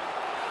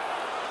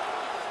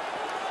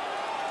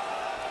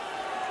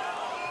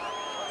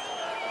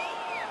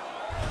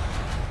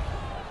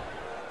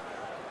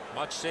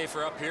 Much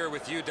safer up here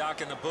with you,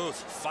 Doc, in the booth.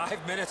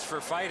 5 minutes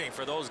for fighting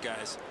for those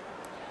guys.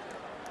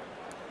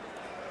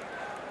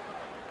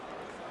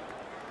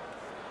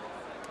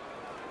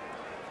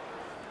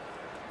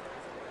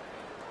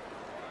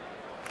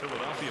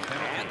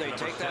 And they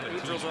take that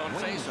neutral zone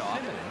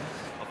face-off.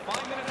 A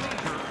 5-minute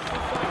major for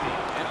fighting.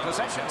 And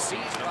possession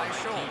seized by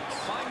Schultz.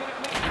 5-minute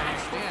major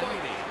for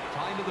fighting.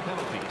 Time of the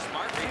penalty.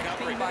 Smart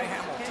recovery by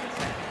Hamilton.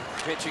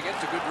 Pitching it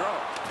to Gaudreau.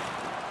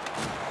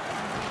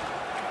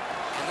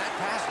 And that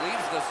pass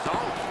leaves the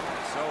zone.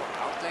 So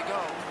out they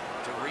go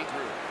to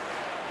regroup.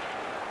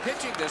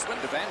 Pitching this one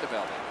to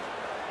Vandevelde.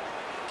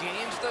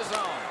 Gains the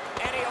zone.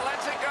 And he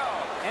lets it go.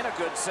 And a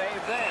good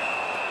save there.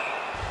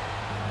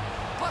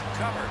 Puck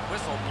covered.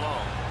 Whistle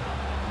blown.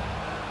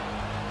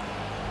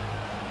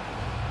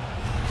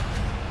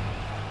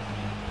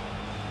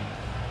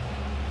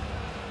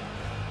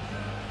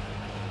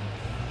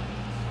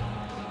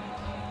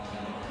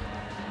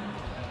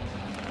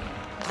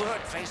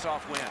 Good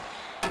face-off win.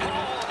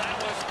 Oh, that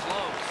was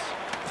close.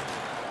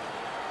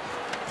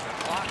 The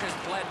clock has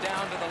bled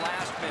down to the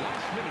last minute.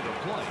 Last minute of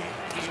play.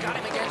 He's got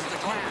him against the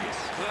glass.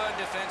 Good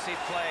defensive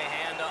play,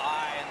 hand to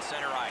eye in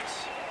center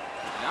ice.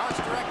 Now it's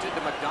directed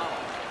to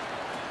McDonald.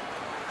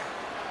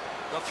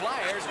 The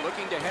Flyers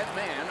looking to head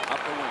man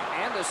up the wing.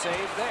 And the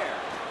save there.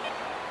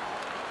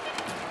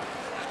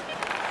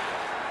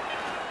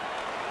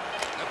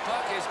 The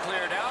puck is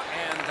cleared out,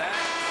 and that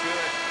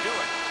should do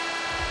it.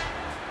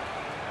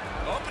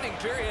 Opening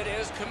period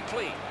is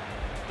complete.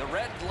 The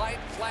red light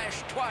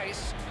flashed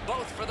twice,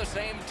 both for the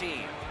same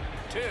team.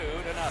 2-0.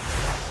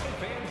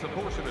 Fans, a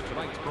portion of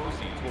tonight's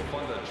proceeds will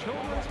fund a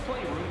children's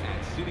playroom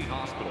at City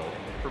Hospital,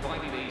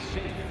 providing a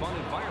safe, fun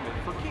environment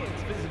for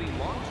kids visiting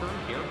long-term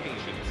care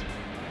patients.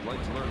 If you'd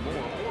like to learn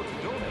more or to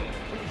donate,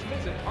 please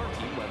visit our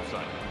team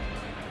website.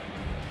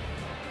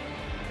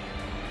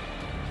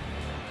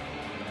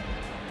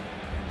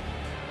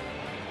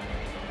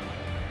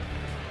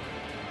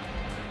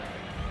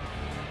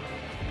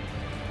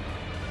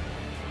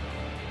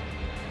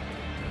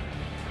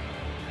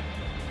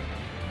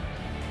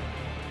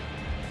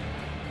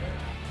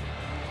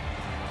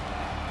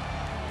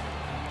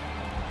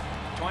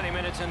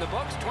 In the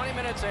books, 20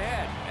 minutes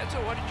ahead. And so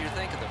what did you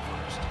think of the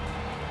first?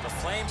 The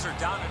Flames are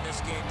down in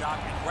this game, Doc,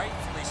 and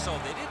rightfully so.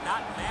 They did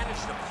not manage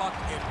the puck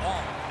at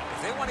all.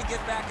 If they want to get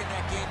back in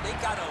that game, they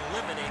got to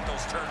eliminate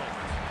those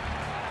turnovers.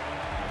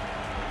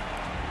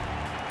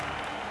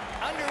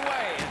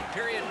 Underway in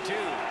period 2.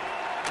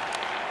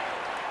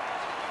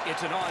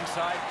 It's an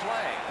onside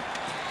play.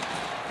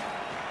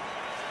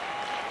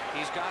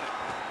 He's got it.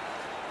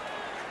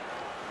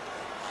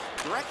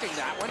 Directing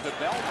that one to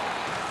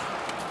Belmont.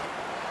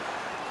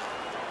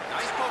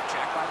 Nice poke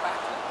check by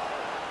Backlund.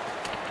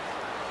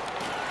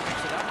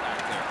 Picks it up back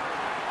there.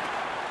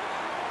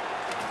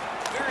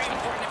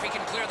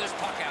 can clear this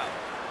puck out.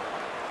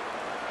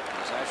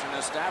 Possession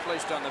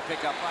established on the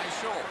pickup by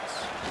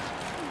Schultz.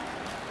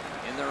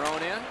 In their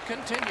own end,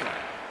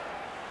 continuing.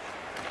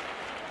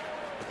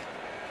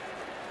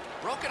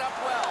 Broke it up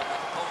well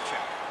with the poke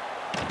check.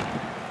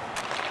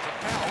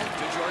 Propelled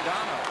to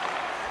Giordano.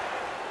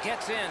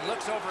 Gets in,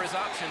 looks over his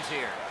options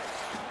here.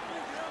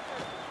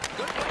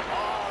 Good.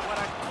 Oh, what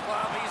a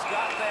glove he's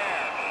got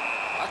there.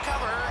 A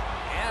cover,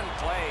 and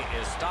play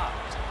is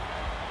stopped.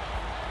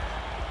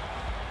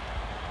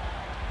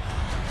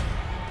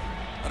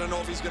 I don't know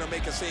if he's going to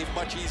make a save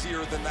much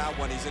easier than that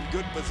one. He's in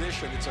good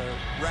position. It's a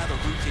rather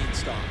routine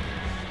stop.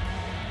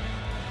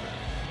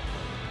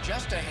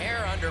 Just a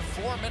hair under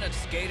 4 minutes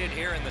skated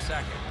here in the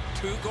second.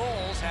 2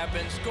 goals have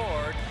been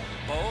scored,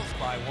 both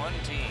by one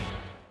team.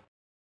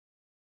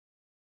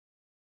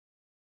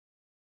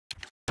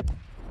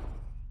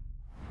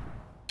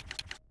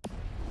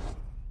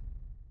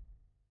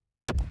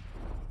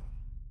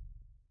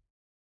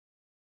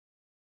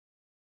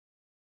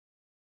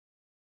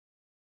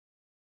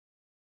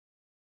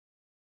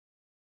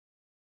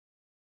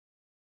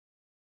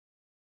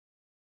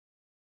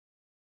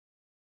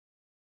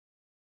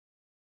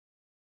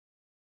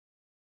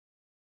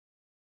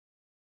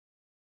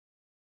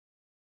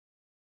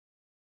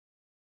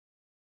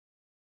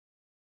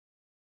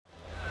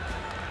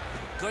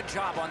 Good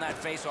job on that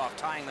faceoff,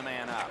 tying the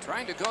man up.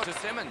 Trying to go to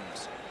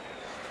Simmons.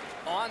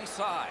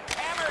 Onside.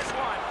 Hammers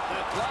one.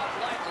 The glove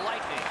like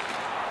lightning.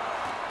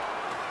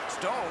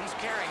 Stone's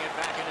carrying it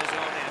back in his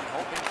own end,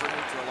 hoping for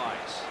neutral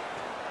ice.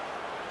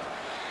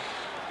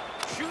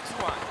 Shoots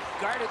one.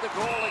 Guarded the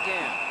goal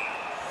again.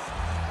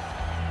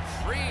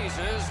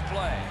 Freezes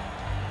play.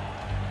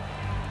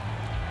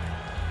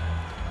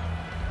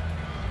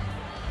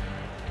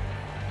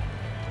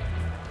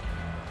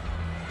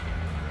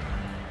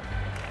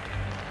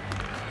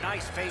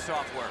 Nice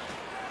face-off work.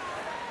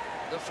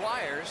 The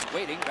Flyers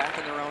waiting back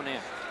in their own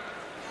end.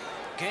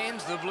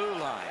 Gains the blue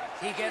line.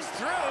 He gets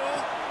through.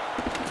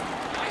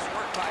 Nice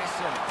work by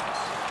Simmons.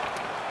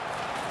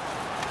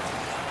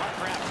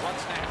 Markgraf,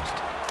 what's next?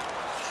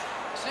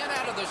 Sent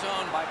out of the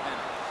zone by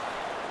Bennett.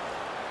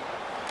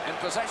 And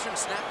possession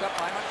snapped up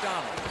by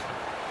McDonald.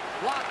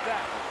 Blocked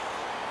that one.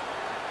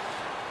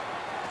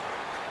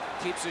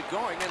 Keeps it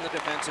going in the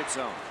defensive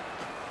zone.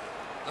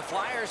 The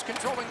Flyers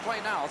controlling play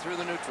now through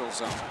the neutral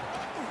zone.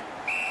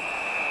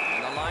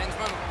 And the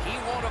linesman, he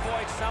won't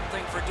avoid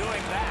something for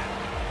doing that.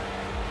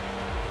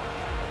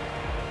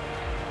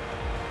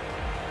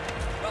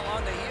 Well,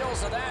 on the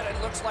heels of that,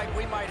 it looks like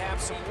we might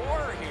have some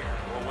war here.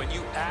 Well, when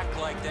you act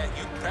like that,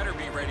 you better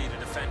be ready to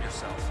defend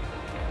yourself.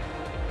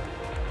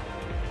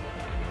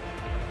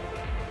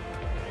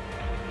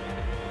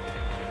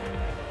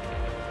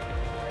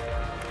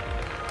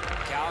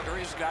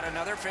 Calgary's got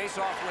another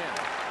face-off win.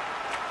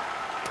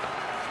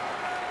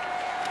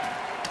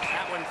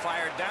 That one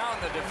fired down.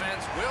 The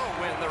defense will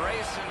win the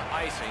race, and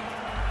icing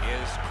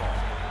is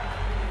called.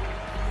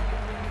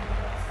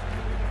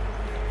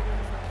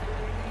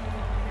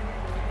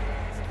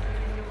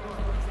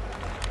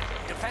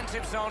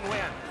 Defensive zone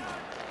win.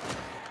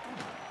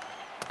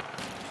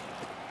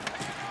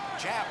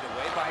 Jabbed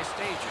away by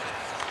Stages.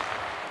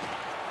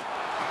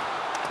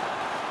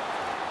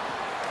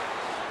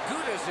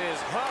 Gudas is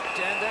hooked,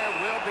 and there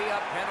will be a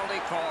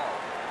penalty call.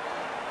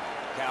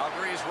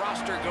 Calgary's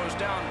roster goes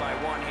down by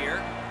one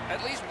here. At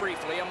least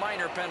briefly, a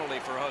minor penalty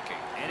for hooking.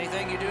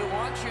 Anything you do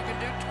once, you can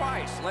do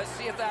twice. Let's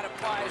see if that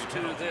applies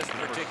to this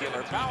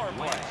particular power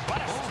play.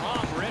 What a strong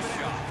wrist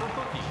shot.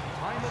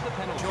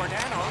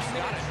 Giordano's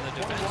got it in the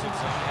defensive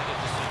zone, headed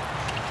to center.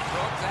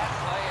 Broke that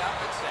play up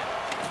at center.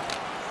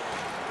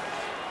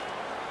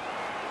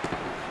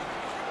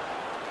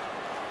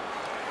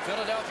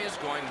 Philadelphia's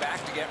going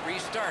back to get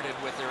restarted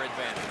with their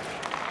advantage.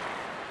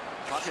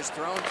 Puck is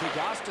thrown to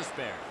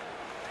Gostisbehere.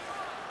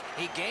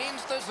 He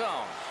gains the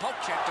zone.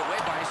 Poke checked away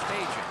by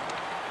Stajan.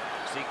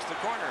 Seeks the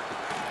corner.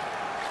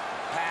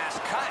 Pass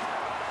cut.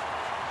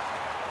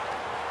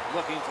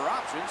 Looking for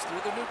options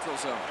through the neutral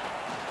zone.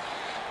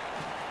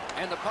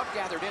 And the puck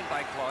gathered in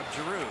by Claude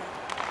Giroux.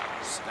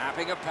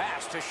 Snapping a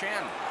pass to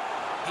Shen.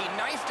 He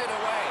knifed it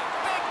away.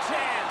 Big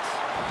chance!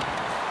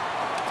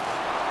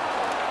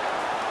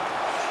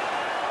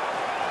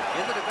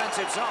 In the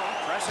defensive zone,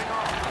 pressing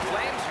on. The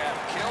Flames have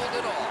killed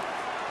it all.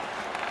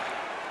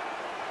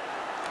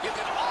 You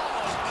can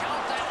almost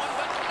count that one,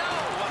 but no,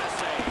 what a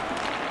save.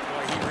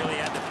 Boy, he really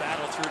had to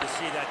battle through to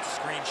see that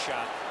screen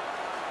shot.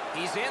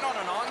 He's in on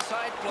an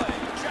onside play.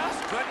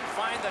 Just couldn't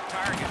find the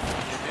target.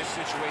 In this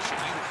situation,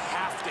 you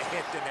have to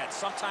hit the net.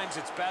 Sometimes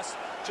it's best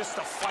just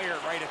to fire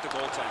it right at the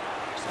goaltender.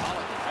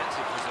 Solid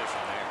defensive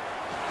position there.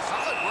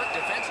 Solid work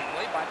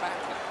defensively by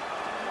Backlund.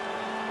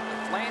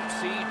 The Flames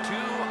see 2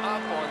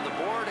 up on the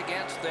board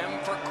against them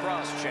for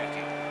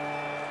cross-checking.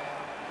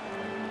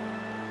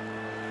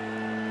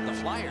 The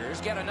Flyers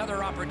get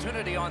another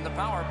opportunity on the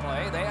power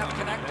play. They have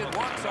connected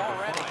once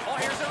already. Oh,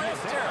 here's a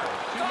wrister.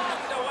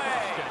 Gone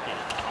away.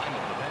 Time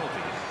of the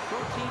penalty,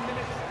 13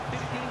 minutes,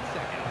 15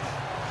 seconds.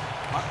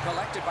 Puck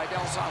collected by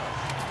Del Salle.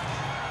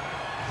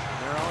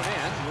 Their own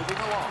end,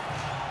 moving along.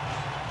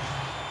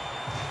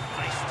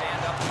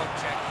 Poke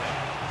check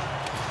there.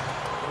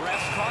 The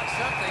refs caught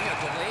something, a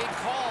delayed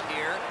call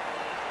here.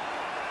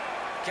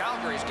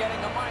 Calgary's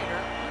getting a minor.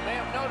 You may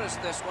have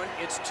noticed this one.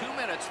 It's 2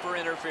 minutes for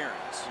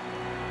interference.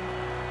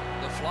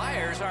 The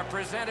Flyers are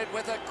presented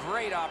with a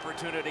great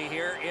opportunity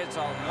here. It's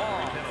a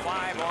long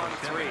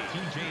 5-on-3.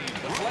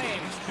 The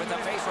Flames with a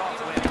face-off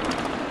win.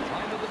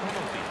 Time of the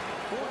penalty,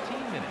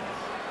 14 minutes.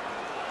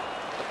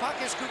 The puck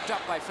is scooped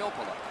up by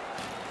Filppula.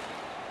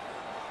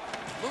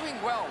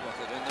 Moving well with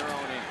it in their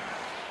own end.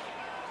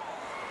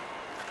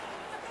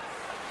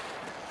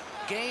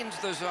 Gains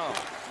the zone.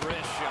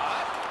 Wrist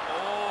shot.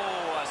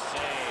 Oh, a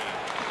save.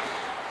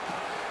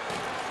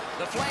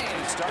 The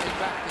Flames starting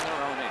back in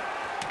their own end.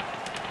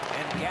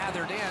 And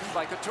gathered in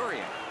by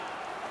Couturier.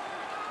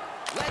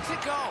 Lets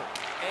it go.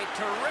 A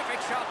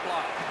terrific shot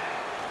block.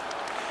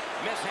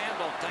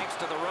 Mishandled thanks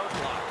to the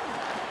roadblock.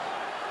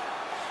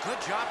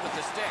 Good job with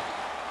the stick.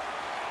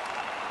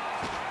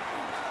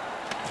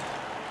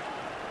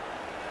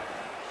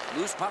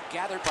 Loose puck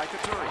gathered by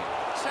Couturier.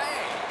 Save.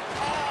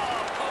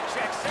 Oh,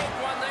 Kochek saved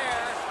one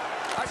there.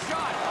 A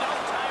shot. No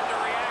time to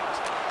react.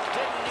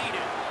 Didn't need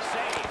it.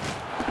 Save.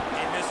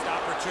 A missed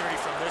opportunity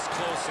from this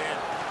close in.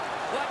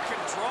 What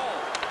control.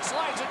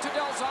 Slides it to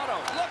Del Zotto.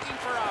 Looking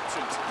for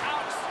options.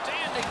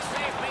 Outstanding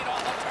save made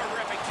on the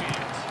terrific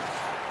chance.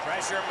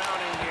 Pressure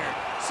mounting here.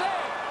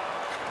 Save.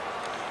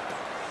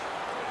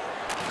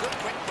 Good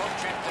quick poke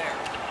check there.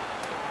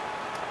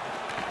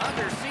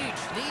 Under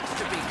siege. Needs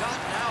to be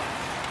gotten out.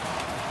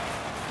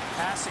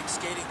 Passing,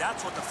 skating,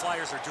 that's what the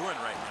Flyers are doing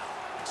right now.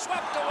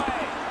 Swept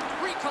away.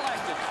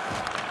 Recollected.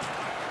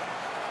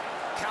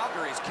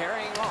 Calgary's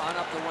carrying on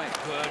up the wing.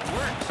 Good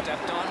work.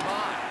 Stepped on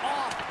by.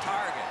 Off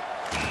target.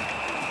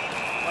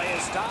 Play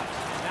is stopped.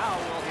 Now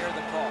we'll hear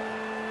the call.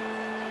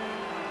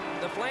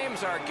 The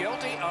Flames are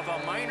guilty of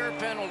a minor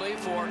penalty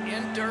for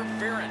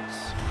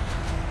interference.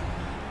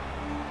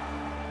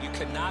 You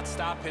cannot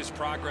stop his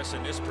progress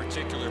in this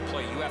particular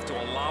play. You have to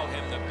allow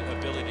him the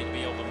ability to be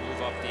able to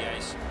move up the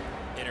ice.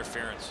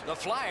 Interference. The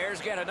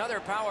Flyers get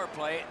another power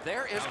play.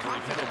 There is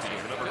confidence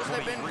here because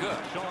they've been good.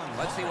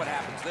 Let's see what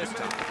happens this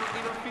time.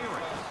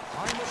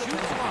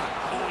 Shoots one.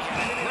 Oh, he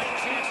had a great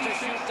chance to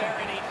shoot there,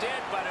 and he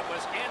did, but it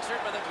was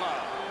answered with a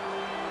glove.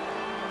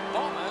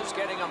 Boma's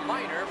getting a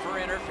minor for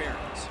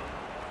interference.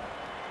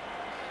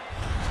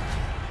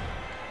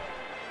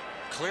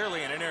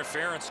 Clearly an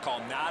interference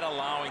call, not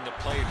allowing the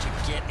player to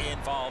get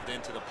involved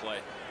into the play.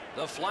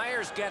 The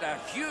Flyers get a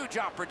huge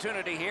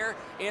opportunity here.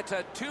 It's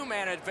a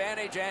two-man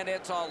advantage, and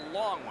it's a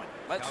long one.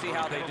 Let's see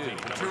how they do.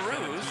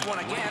 Giroux's won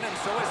again, and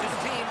so is his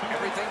team.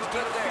 Everything's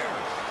good there.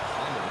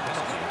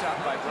 Scooped up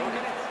by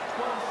Brody.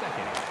 12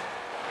 seconds.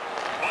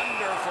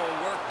 Wonderful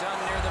work done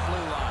near the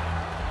blue line.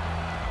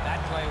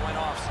 That play went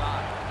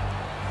offside.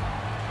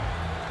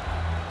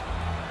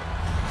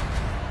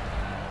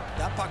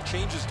 That puck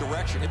changes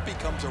direction. It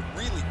becomes a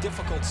really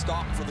difficult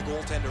stop for the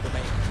goaltender to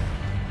make.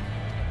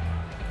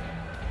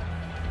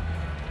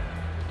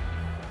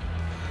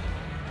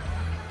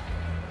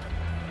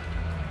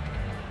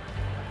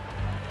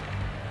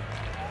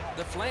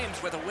 The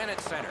Flames with a win at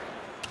center.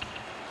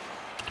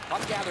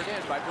 Puck gathered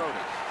in by Brody.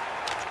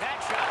 That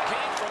shot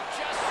came from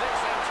just 6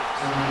 inches.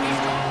 He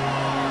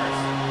scores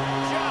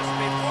just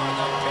before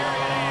the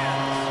period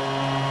ends.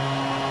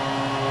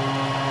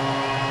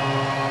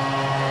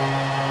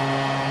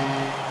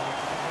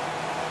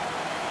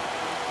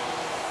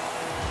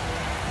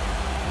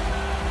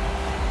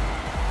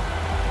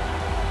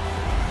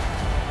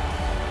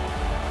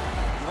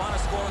 You want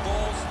to score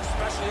goals,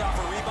 especially off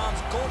of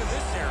rebounds, go to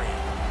this area.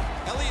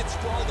 Elliott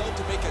sprawled out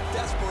to make a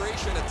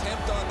desperation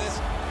attempt on this.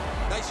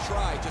 Nice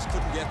try, just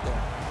couldn't get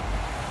there.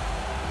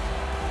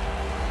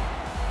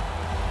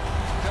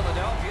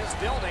 Philadelphia's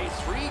built a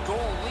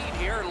 3-goal lead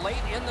here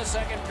late in the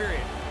second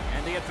period.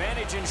 And the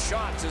advantage in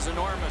shots is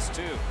enormous,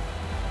 too.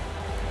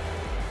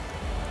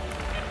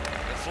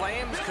 The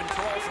Flames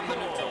control from the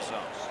neutral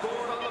zone.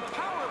 Scored on the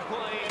power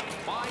play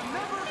by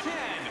number 10,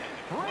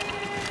 Brandon.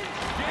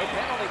 A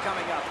penalty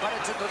coming up, but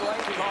it's a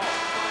delayed call.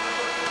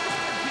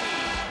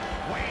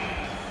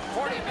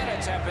 40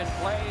 minutes have been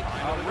played.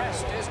 A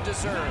rest is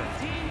deserved.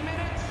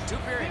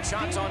 2-period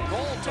shots on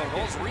goal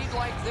totals read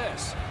like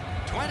this.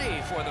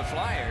 20 for the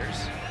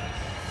Flyers,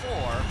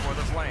 4 for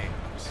the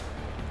Flames.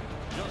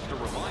 Just a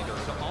reminder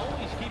to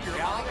always keep your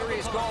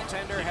Calgary's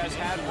goaltender has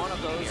had one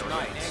of those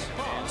nights.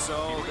 And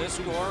so this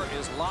score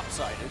is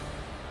lopsided.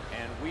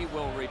 And we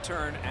will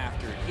return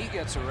after he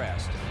gets a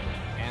rest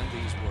and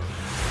these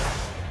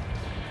words.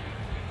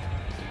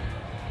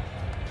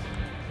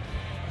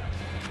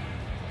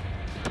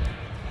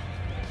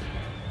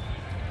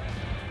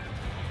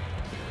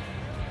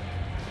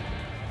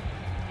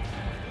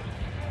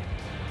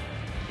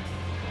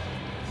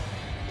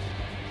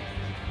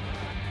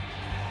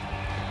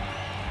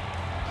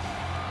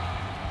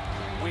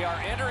 We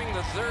are entering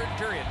the third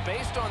period.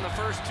 Based on the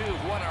first two,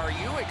 what are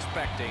you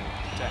expecting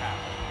to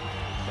happen?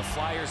 The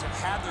Flyers have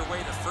had their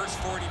way the first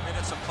 40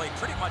 minutes of play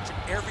pretty much in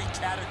every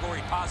category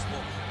possible.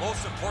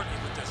 Most importantly,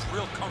 with this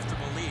real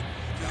comfortable lead.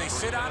 Do they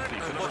sit on it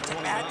or look to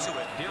add to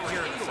it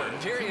here in the third?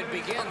 Period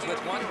begins with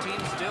one team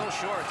still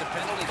short. The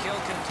penalty kill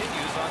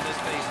continues on this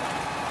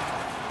baseline.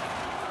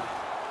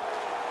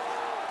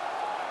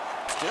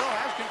 Still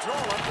has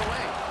control up the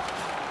wing.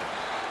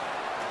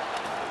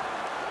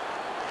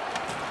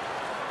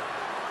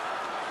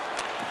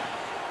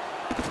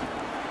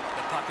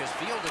 The puck is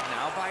fielded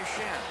now by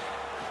Shen.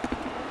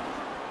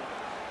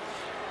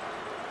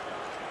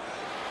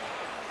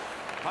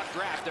 Puck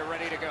grabbed, they're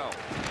ready to go.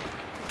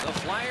 The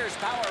Flyers'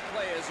 power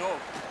play is over.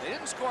 They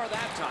didn't score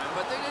that time,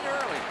 but they did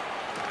early.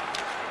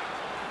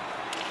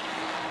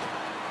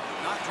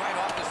 Knocked right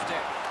off the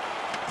stick.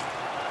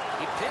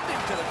 He pinned him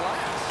to the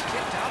glass.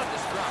 Kicked out of the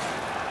scrum.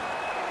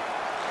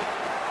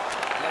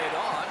 Laid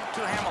on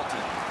to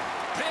Hamilton.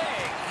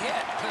 Big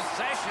hit.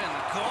 Possession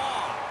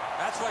gone.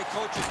 That's why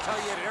coaches tell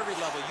you at every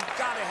level, you've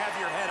got to have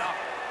your head up.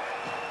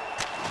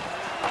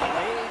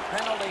 Late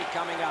penalty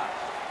coming up.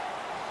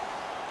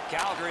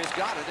 Calgary's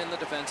got it in the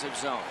defensive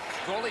zone.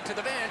 Goalie to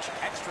the bench.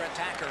 Extra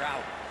attacker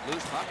out.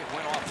 Loose puck. It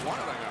went off one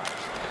of the guys.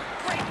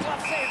 Great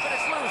glove save, but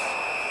it's loose.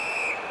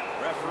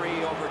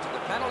 Referee over to the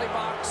penalty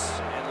box,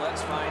 and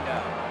let's find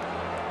out.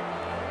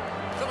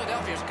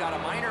 Philadelphia's got a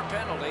minor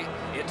penalty.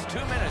 It's 2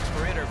 minutes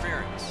for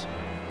interference.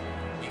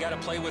 You got to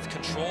play with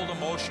controlled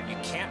emotion. You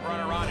can't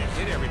run around and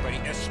hit everybody,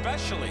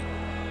 especially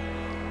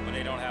when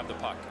they don't have the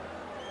puck.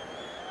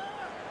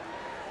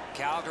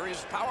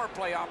 Calgary's power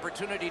play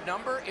opportunity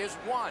number is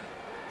 1.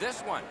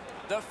 This one,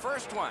 the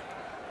first one.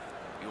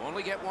 You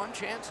only get one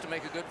chance to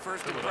make a good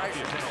first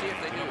impression. To see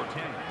if they do.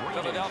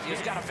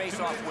 Philadelphia's got a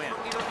face-off win.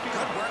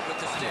 Good work with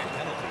the stick.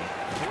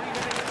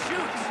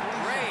 Shoots.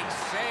 Great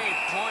save,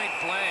 point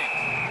blank.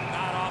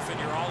 Not often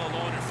you're all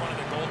alone in front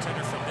of the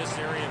goaltender from this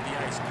area of the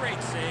ice.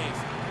 Great save.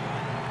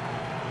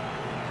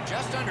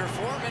 Just under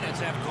 4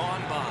 minutes have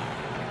gone by.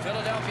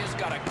 Philadelphia's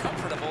got a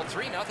comfortable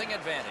 3-0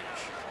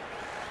 advantage.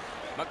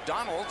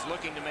 McDonald's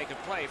looking to make a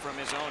play from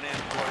his own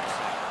end towards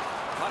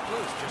puck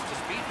loose, just a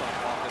speed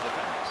bump off the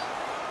defense.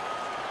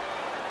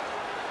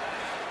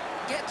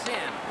 Gets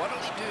in. What'll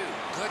he do?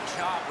 Good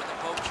job with the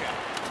poke check.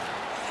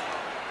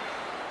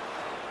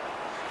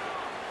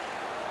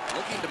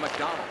 Looking to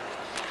McDonald.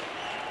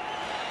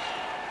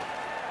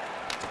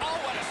 Oh,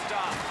 what a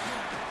stop.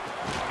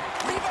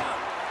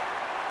 Rebound.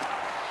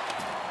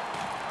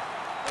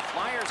 The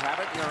Flyers have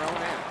it in their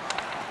own end.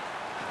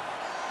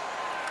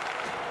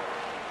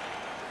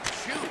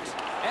 Shoots.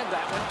 And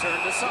that one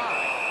turned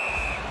aside.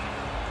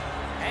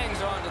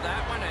 Hangs on to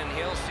that one, and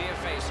he'll see a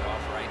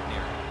face-off right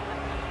near him.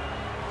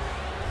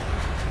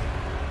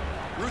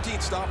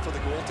 Routine stop for the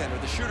goaltender.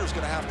 The shooter's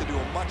going to have to do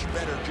a much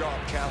better job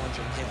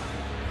challenging him.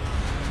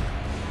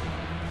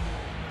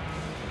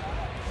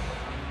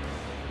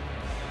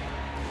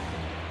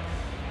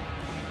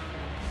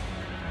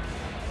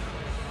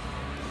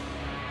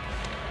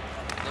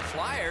 The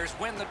Flyers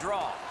win the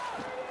draw.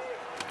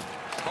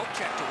 Poke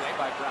checked away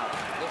by Brower.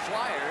 The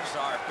Flyers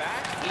are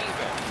back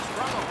even.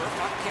 Sprung over,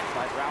 puck kicked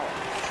by Brower.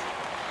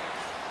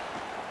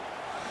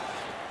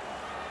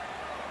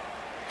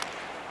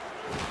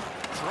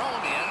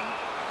 Thrown in.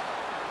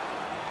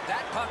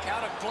 That puck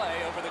out of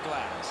play over the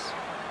glass.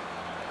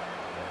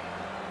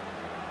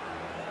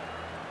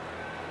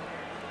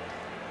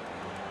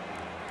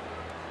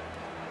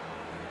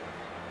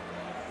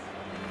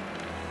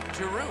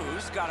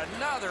 Giroux's got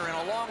another in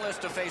a long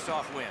list of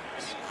face-off wins.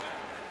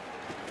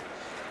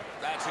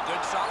 That's a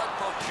good solid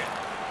poke check.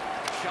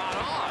 Shot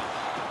on.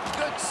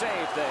 Good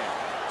save there.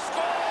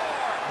 Score!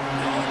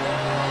 No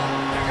goal.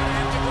 They're going to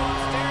have to go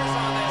upstairs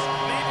on this.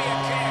 Maybe a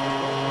kick.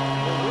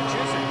 Well, which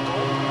is it?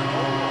 Goal or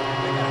no goal?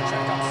 They got to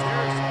check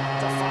upstairs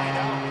to find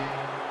out.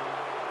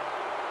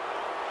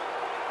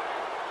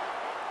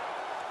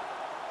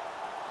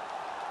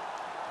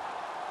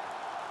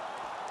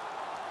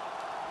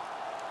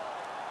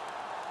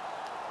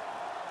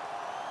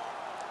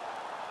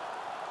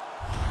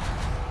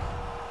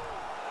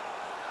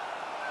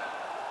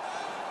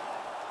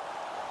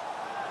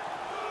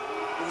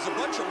 There's a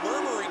bunch of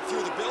murmuring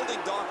through the building,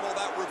 Doc, while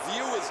that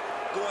review is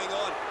going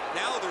on.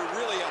 Now they're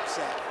really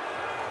upset.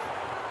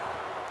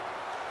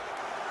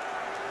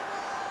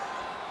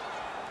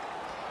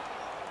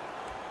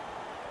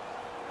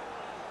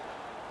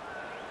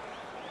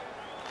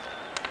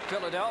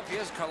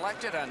 Philadelphia's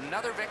collected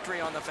another victory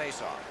on the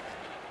faceoff.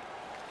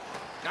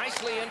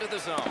 Nicely into the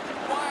zone.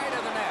 Wide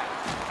of the net.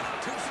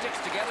 Two sticks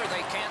together,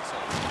 they cancel.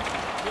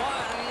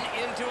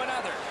 One into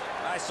another.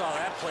 I saw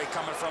that play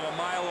coming from a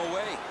mile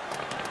away.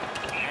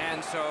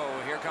 And so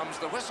here comes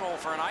the whistle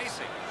for an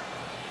icing.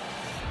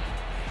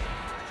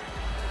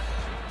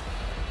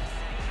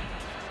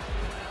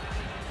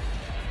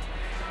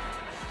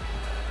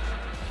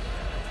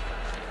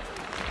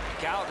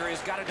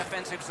 Calgary's got a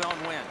defensive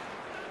zone win.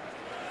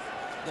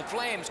 The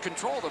Flames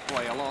control the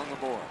play along the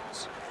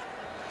boards.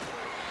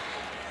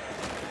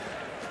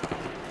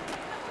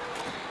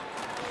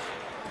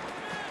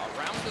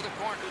 Around to the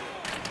corner.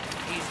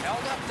 He's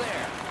held up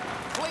there.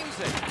 Flings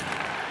it.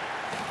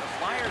 The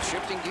Flyers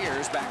shifting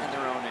gears back in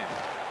their own end.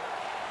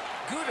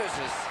 Gudas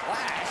is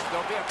slashed.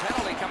 There'll be a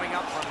penalty coming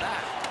up from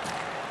that.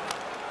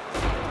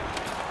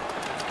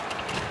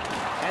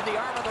 And the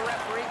arm of the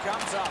referee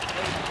comes up. A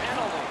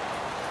penalty.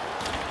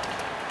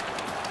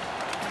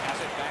 Has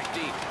it back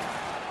deep.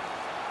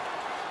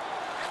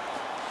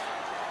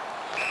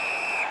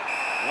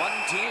 One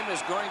team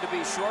is going to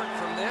be short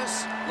from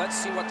this. Let's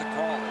see what the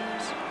call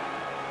is.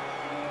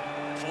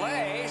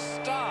 Play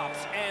stops,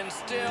 and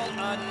still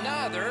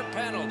another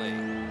penalty.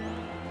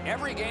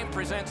 Every game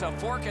presents a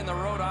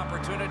fork-in-the-road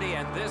opportunity,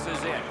 and this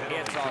is it.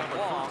 It's a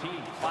long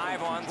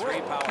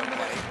 5-on-3 power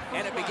play,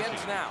 and it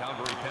begins now.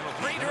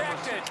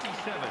 Redirected.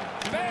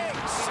 Big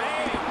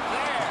save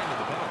there.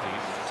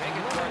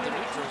 Taken toward the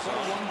neutral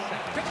zone.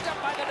 Picked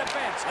up by the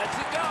defense. Lets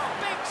it go.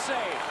 Big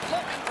save.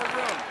 Looking for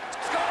room.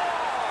 Score!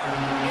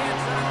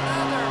 It's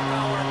another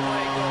power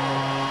play goal.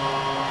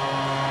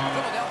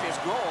 Philadelphia's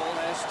goal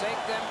has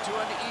taken them to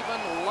an even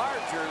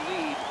larger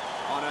lead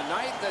on a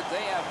night that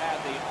they have had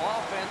the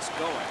offense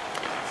going.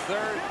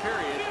 Third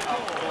period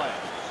of play.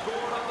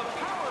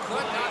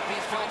 Could not be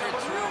filtered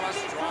through a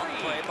strong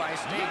play by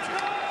Stager.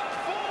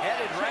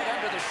 Headed right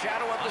under the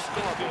shadow of the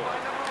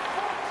scoreboard.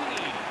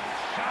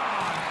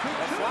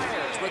 The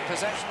Flyers with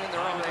possession in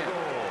their own end.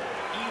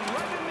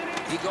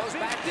 He goes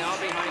back now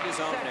behind his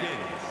own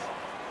net.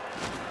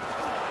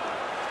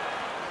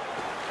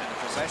 And the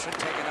possession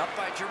taken up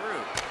by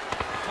Giroux.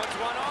 Puts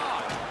one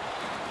on.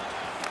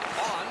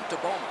 On to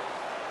Bowman.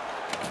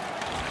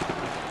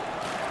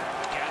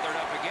 Gathered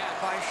up again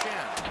by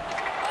Shen.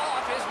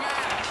 Off his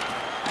mask.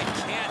 I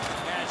can't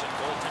imagine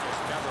goaltenders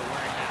never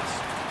wearing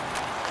masks.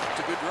 That's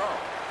a good draw.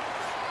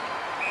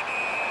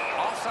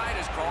 Offside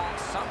is called.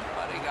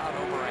 Somebody got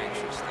over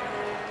anxious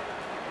there.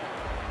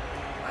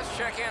 Let's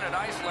check in at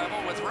ice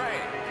level with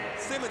Ray.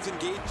 Simmons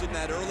engaged in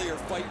that earlier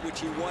fight, which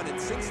he won, and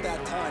since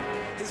that time,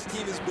 his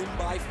team has been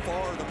by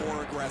far the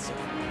more aggressive.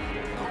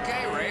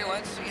 Okay, Ray,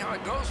 let's see how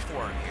it goes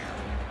for him here.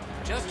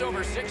 Just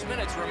over 6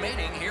 minutes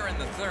remaining here in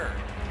the third.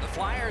 The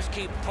Flyers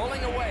keep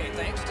pulling away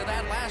thanks to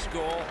that last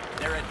goal.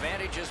 Their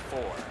advantage is 4.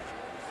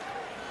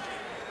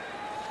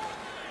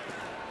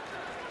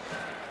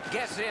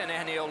 Gets in,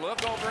 and he'll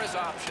look over his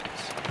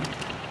options.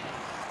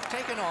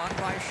 Taken on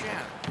by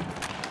Shen.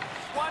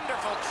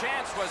 Wonderful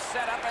chance was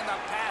set up, and the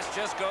pass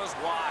just goes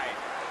wide.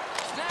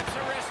 Snaps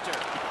a wrister.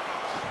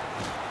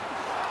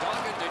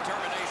 Dogged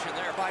determination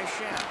there by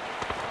Shen.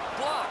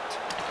 Blocked.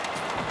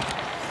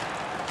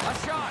 A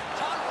shot.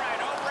 Hung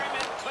right over him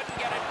and couldn't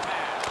get it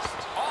past.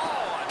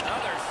 Oh,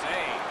 another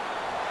save.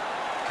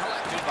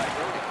 Collected by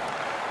Brody.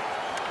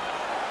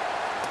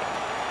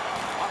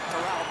 Puck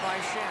corralled by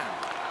Shen.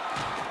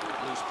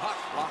 Loose puck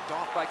blocked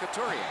off by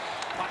Couturier.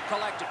 Puck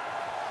collected.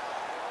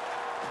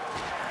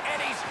 And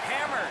he's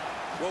hammered.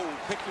 Whoa,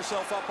 pick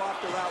yourself up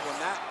after that one.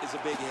 That is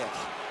a big hit.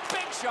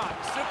 Big shot.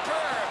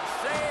 Superb.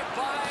 Saved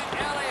by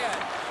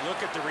Elliott.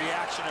 Look at the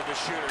reaction of the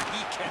shooter.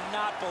 He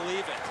cannot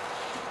believe it.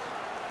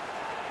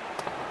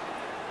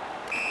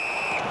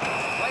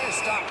 Play is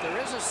stopped. There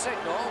is a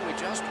signal. We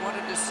just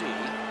wanted to see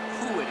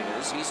who it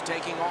is he's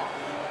taking off.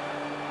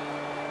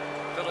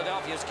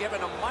 Philadelphia's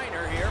given a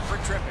minor here for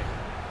tripping.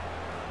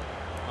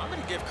 I'm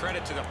going to give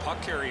credit to the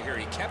puck carrier here.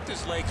 He kept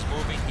his legs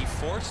moving. He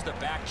forced the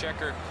back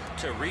checker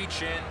to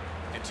reach in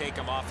and take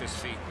him off his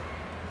feet.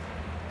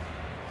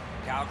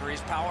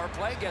 Calgary's power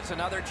play gets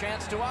another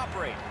chance to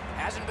operate.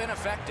 Hasn't been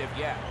effective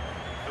yet.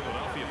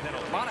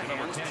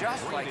 Monahan's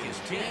just like his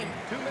team,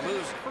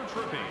 losing.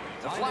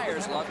 The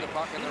Flyers love the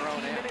puck in their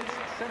own end.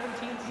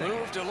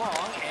 Moved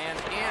along and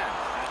in.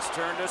 That's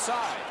turned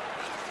aside.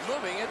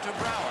 Moving it to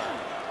Brouwer.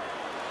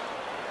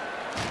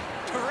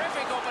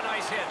 Terrific open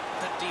ice hit.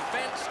 The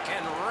defense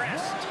can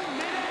rest.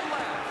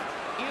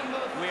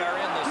 We are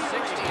in the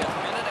 60th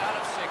minute out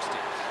of 60.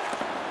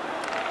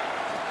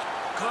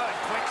 Good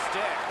quick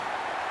stick.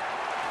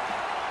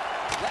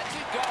 Lets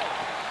it go.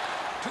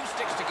 2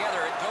 sticks together.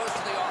 It goes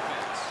to the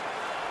offense.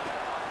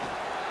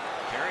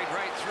 Carried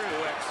right through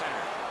at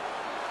center.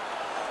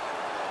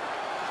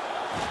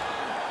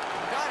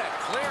 Gotta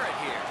clear it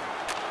here.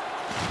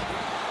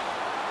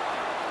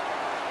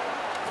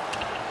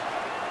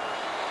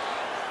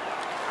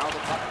 Now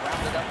the puck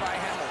rounded up by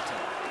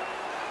Hamilton.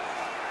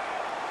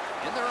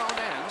 In their own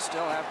end,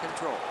 still have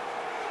control.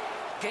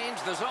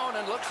 Gains the zone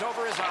and looks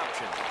over his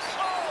options.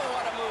 Oh,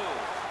 what a move.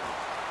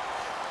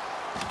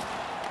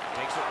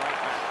 Takes it right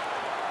back.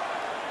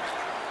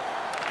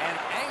 And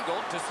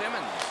angled to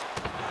Simmons.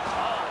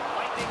 Oh,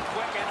 lightning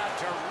quick and a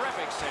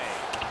terrific save.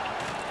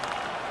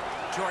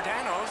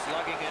 Giordano's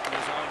lugging it in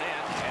his own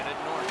end, headed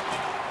north.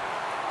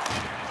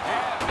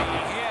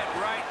 Heavy hit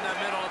right in the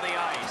middle of the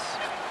ice.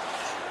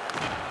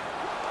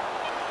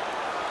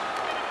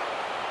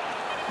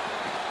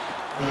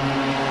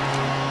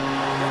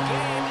 The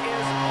game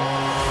is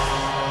over.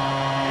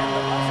 And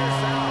the buzzer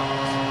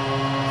sounds.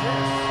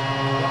 This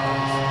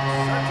was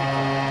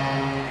surgical.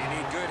 You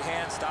need good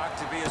hands, Doc,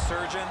 to be a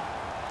surgeon.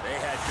 They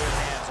had good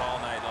hands all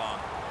night long.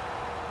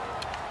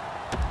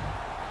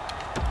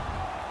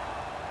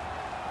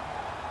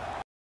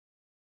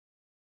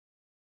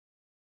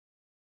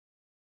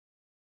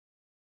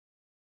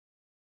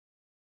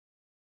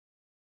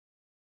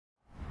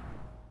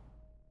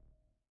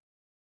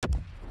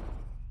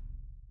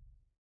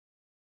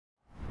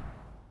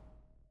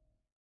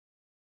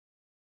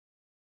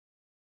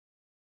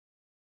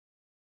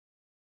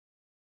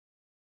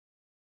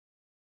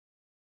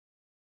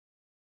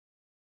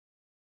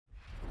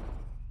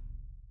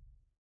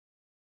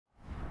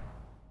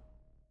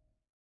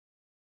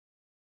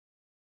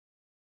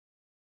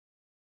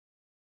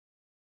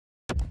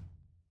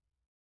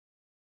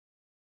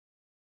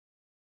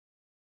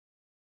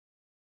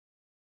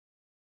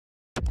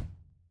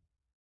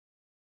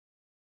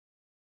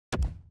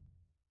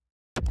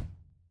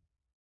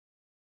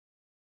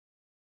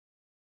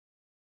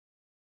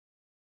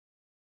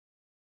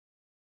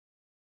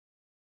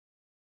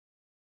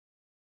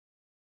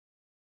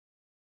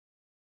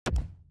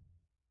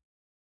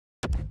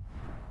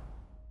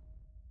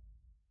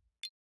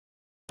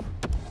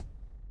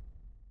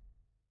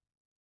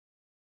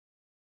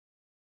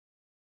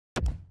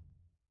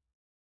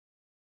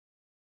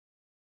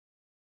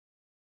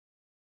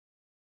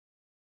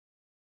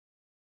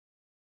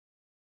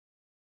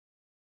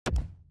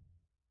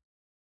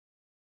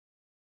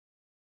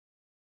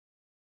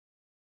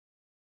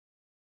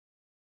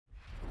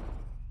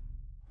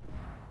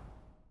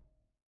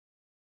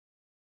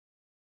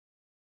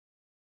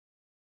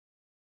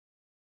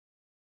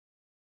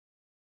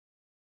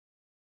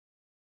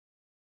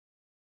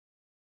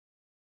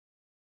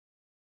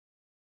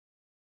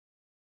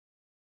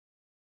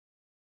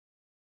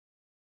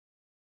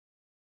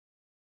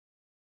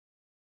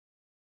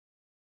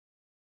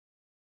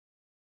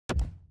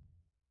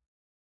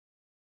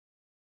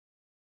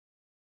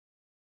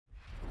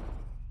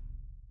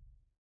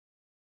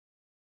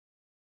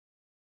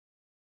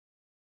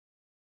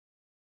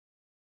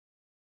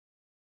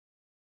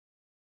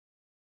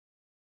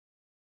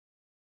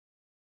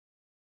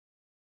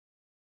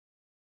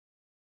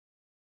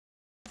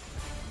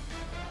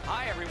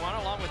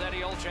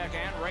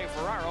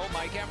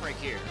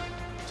 here.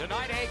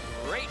 Tonight, a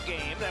great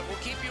game that will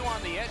keep you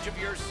on the edge of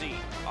your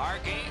seat. Our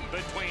game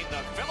between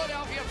the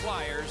Philadelphia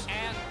Flyers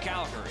and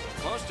Calgary.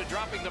 Close to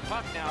dropping the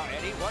puck now,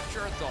 Eddie. What's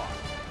your thought?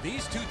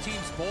 These two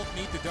teams both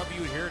need the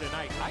W here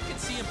tonight. I can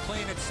see them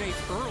playing it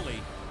safe early,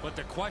 but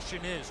the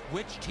question is,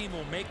 which team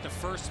will make the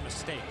first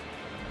mistake?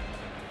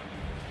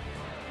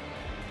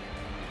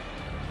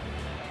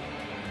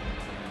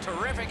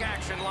 Terrific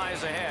action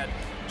lies ahead.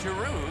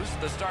 Giroux's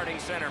the starting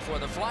center for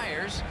the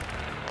Flyers.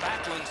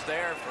 Backlund's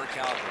there for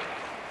Calgary.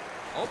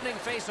 Opening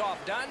face-off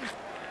done.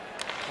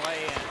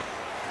 Play in.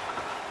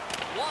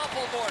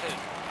 Waffle boarded.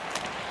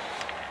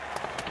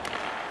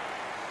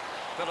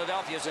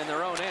 Philadelphia's in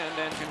their own end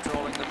and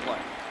controlling the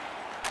play.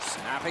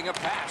 Snapping a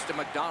pass to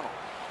McDonald.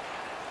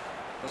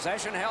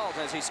 Possession held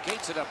as he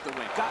skates it up the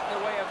wing. Got in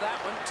the way of that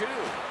one, too.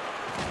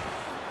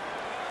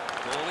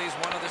 Goalie's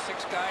one of the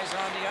 6 guys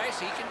on the ice.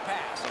 He can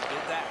pass and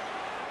did that.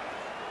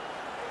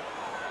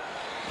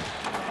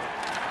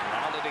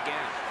 Round it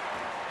again.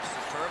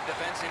 Superb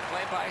defensive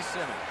play by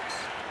Simmons.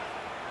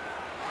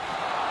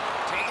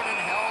 Taken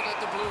and held at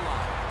the blue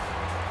line.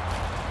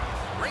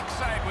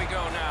 Ringside we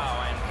go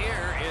now, and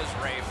here is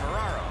Ray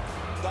Ferraro.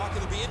 Doc,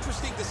 it'll be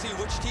interesting to see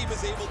which team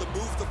is able to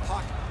move the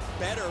puck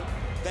better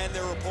than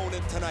their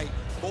opponent tonight.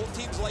 Both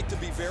teams like to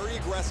be very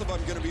aggressive.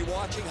 I'm going to be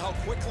watching how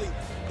quickly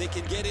they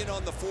can get in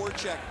on the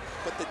forecheck.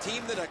 But the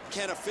team that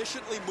can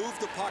efficiently move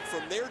the puck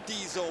from their D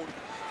zone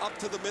up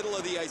to the middle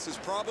of the ice is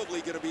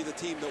probably going to be the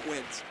team that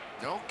wins.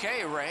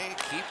 Okay, Ray,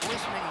 keep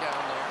listening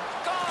down there.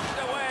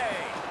 Gone away!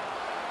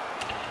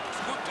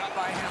 Scooped up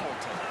by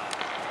Hamilton.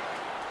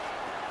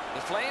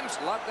 The Flames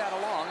lug that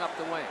along up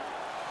the wing.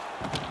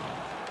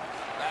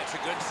 That's a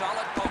good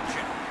solid poke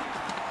check.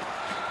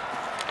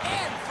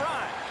 In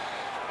front.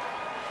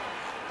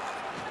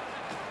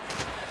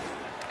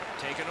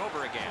 Taken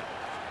over again.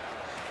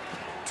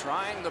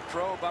 Trying the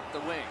probe up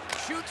the wing.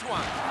 Shoots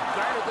one.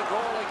 Guarded the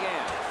goal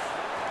again.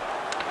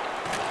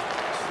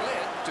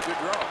 Slid to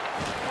Gaudreau.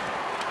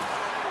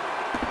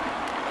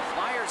 The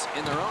Flyers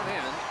in their own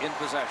end in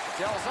possession.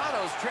 Del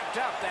Zotto's tripped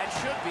up. That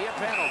should be a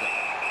penalty.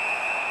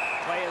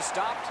 Play is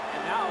stopped,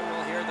 and now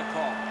we'll hear the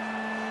call.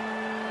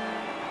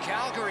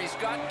 Calgary's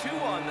got 2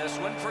 on this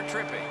one for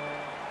tripping.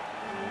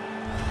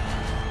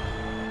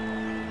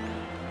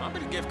 I'm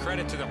going to give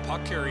credit to the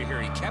puck carrier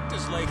here. He kept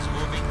his legs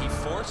moving. He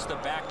forced the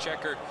back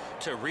checker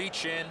to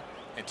reach in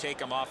and take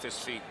him off his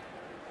feet.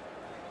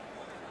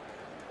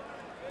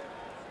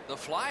 The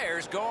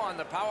Flyers go on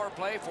the power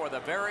play for the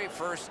very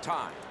first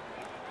time.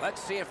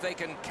 Let's see if they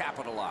can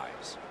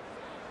capitalize.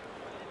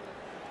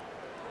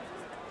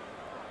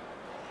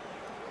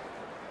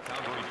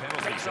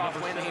 Face-off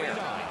win here.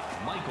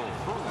 Michael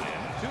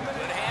Berlin, 2 minutes.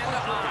 Good hand to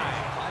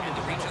eye. In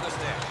the reach of the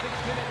stick. 6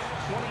 minutes,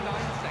 29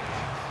 seconds.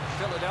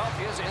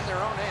 Philadelphia's in their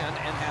own end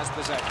and has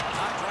possession.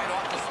 Knocked right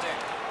off the stick.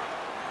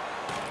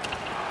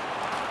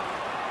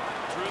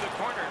 Through the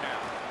corner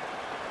now.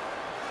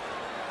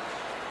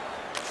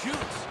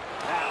 Shoots.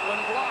 That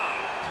one blocked.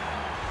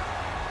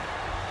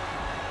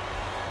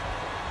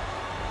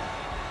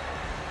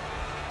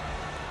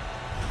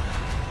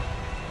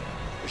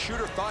 The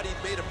shooter thought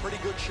he'd made a pretty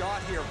good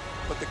shot here,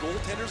 but the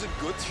goaltender's in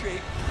good shape.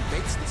 He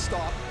makes the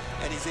stop,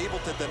 and he's able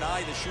to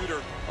deny the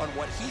shooter on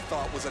what he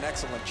thought was an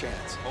excellent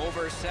chance.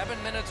 Over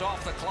 7 minutes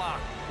off the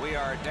clock. We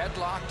are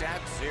deadlocked at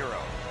 0.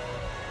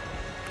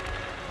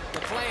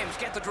 The Flames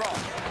get the draw.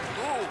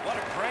 Ooh, what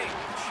a break.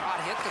 Shot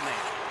hit the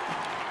man.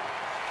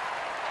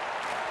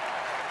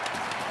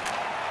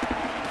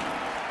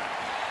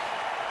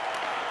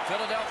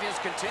 Philadelphia's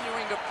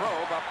continuing to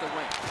probe up the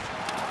wing.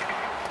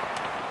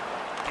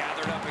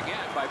 Gathered up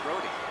again by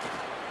Brody.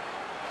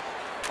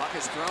 Puck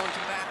is thrown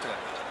to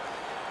Backlund.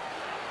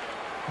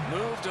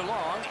 Moved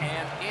along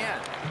and in.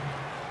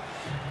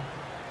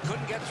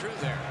 Couldn't get through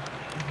there.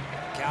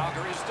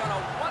 Calgary's done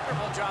a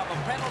wonderful job of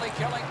penalty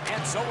killing,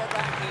 and so we're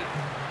back even.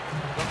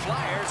 The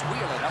Flyers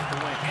wheel it up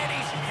the wing, and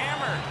he's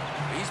hammered.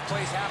 These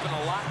plays happen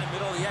a lot in the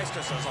middle of the ice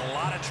because there's a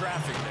lot of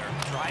traffic there.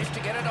 Tries to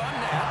get it on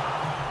net.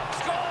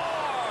 Score!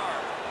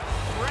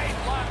 Great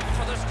luck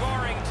for the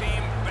scoring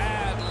team.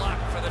 Bad luck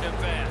for the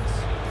defense.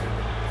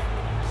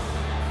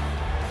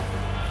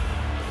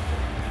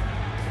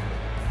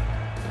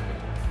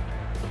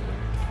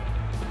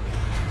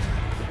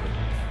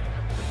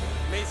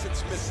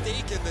 Mason's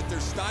mistaken that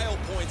there's style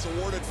points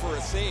awarded for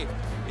a save.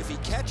 If he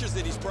catches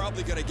it, he's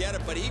probably going to get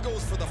it, but he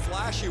goes for the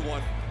flashy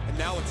one, and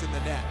now it's in the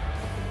net.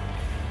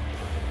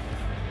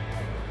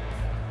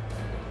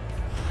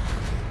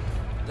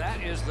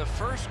 That is the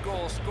first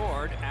goal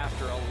scored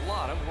after a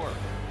lot of work.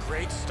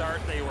 Great start.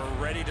 They were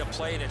ready to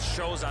play, and it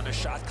shows on the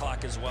shot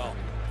clock as well.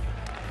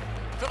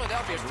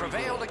 Philadelphia's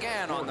prevailed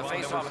again on the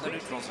face-off of the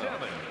neutral zone.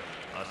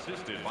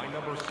 Assisted by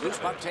number 7. Loose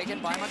puck taken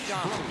by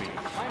McDonald.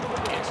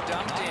 It's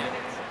dumped in.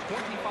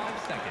 25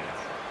 seconds.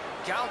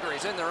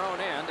 Calgary's in their own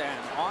end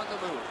and on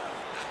the move.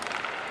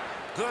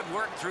 Good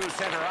work through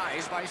center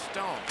ice by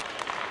Stone.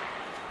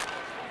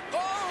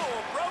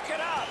 Oh, broke it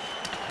up.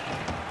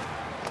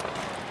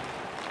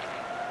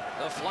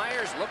 The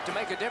Flyers look to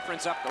make a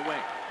difference up the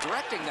wing.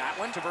 Directing that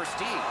one to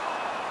Versteeg.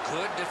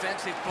 Good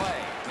defensive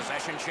play.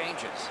 Possession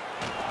changes.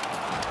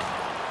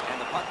 And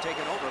the puck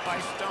taken over by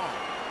Stone.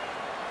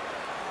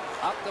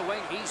 Up the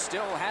wing, he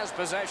still has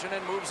possession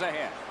and moves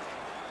ahead.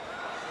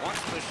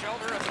 Wants the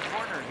shoulder of the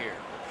corner here.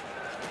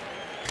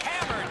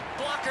 Hammered,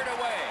 blockered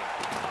away.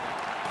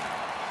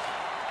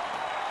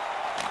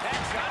 That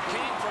shot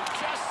came from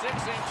just 6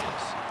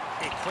 inches.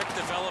 A quick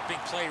developing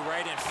play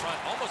right in front.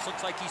 Almost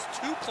looks like he's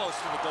too close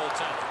to the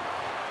goaltender.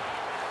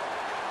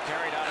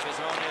 Carried out of his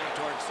own end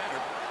towards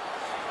center.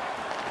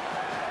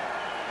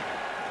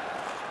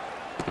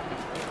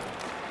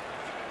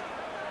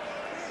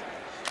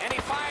 And he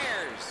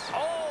fires.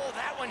 Oh,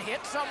 that one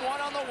hit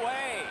someone on the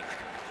way.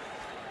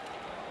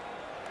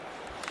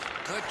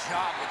 Good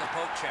job with the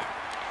poke check.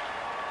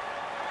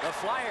 The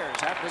Flyers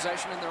have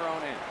possession in their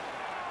own end.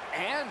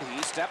 And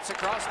he steps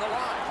across the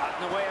line. Not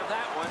in the way of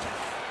that one.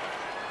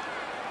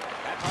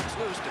 That puck's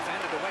loose,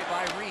 defended away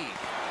by Reed.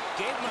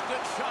 Gave him a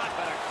good shot,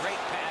 but a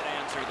great pad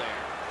answer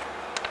there.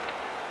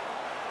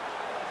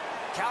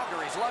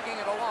 Calgary's lugging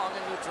it along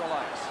in neutral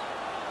ice.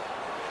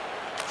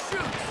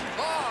 Shoots!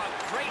 Oh,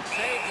 great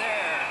save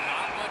there.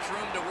 Not much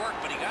room to work,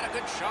 but he got a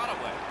good shot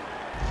away.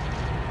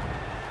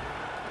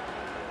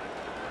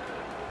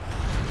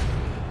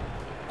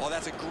 Oh,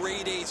 that's a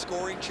grade A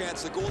scoring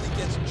chance. The goalie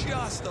gets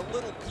just a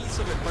little piece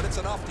of it, but it's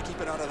enough to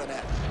keep it out of the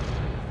net.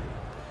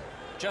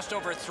 Just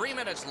over 3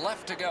 minutes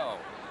left to go.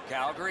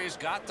 Calgary's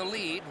got the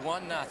lead,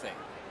 1-0.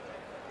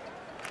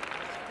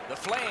 The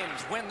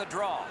Flames win the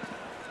draw.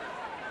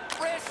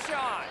 Wrist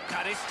shot.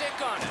 Got his stick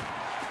on it.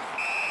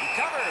 He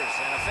covers,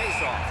 and a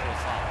face-off will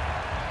follow.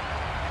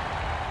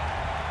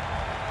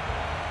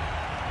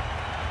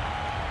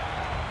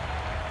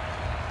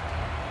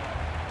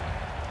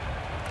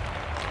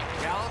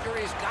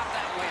 Calgary's got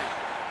that win.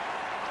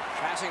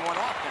 Passing one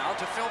off now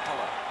to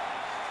Filppula.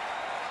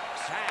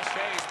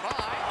 Sashays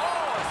by.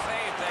 Oh, a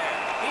save there.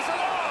 He's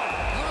alone.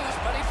 Loose,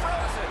 but he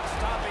froze it.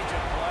 Stoppage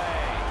of play.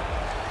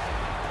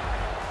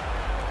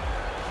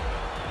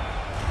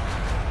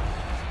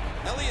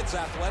 Elliott's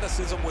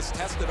athleticism was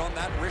tested on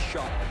that wrist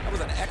shot. That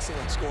was an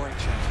excellent scoring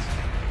chance.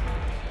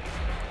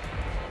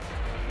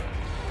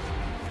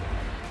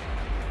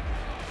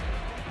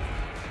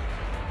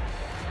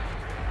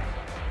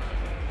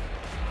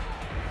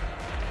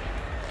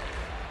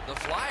 The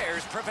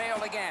Flyers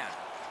prevail again.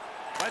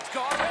 Let's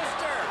go,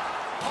 Rister.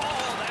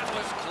 Oh, that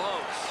was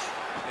close.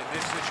 In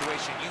this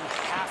situation, you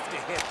have to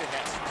hit the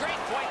net.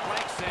 Great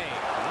point-blank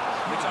save.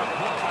 It's on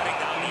cutting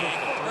down the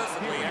angle.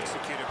 Perfectly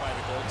executed by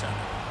the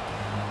goaltender.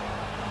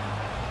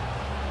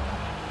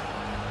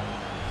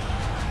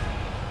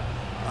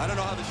 I don't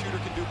know how the shooter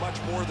can do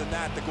much more than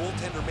that. The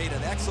goaltender made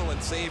an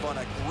excellent save on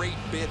a great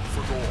bid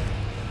for goal.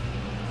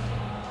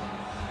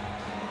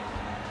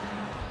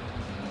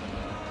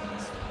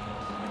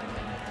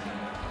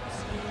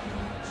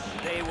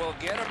 They will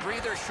get a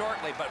breather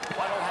shortly, but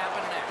what will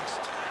happen next?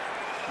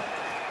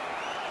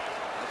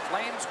 The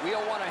Flames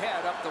wheel one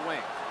ahead up the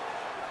wing.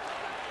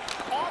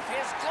 Off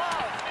his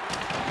glove.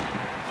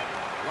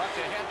 Lucked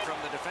ahead from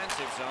the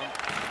defensive zone.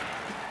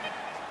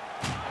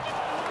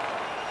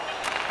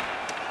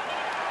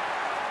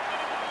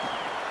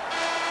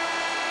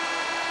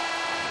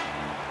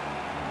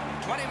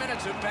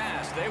 Minutes have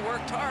passed. They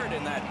worked hard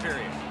in that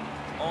period.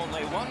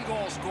 Only 1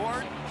 goal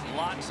scored,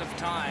 lots of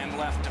time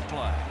left to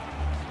play.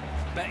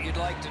 Bet you'd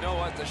like to know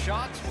what the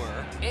shots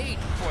were. 8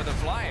 for the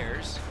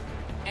Flyers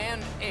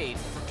and 8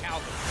 for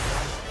Calgary.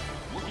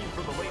 Looking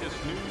for the latest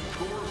news,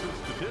 scores, and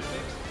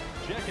statistics?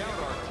 Check out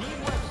our team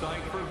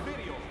website for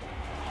video.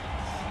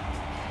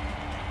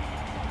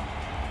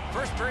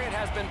 First period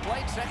has been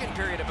played. Second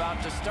period about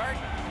to start.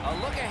 A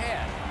look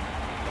ahead.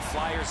 The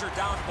Flyers are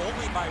down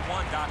only by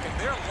 1, Doc, and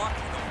they're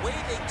lucky. The way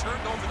they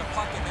turned over the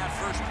puck in that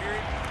first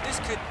period, this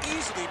could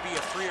easily be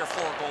a 3 or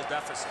 4 goal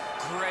deficit.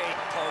 Great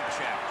poke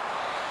check.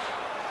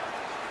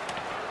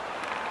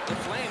 The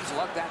Flames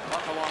lug that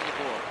puck along the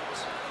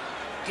boards.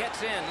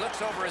 Gets in,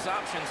 looks over his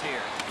options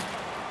here.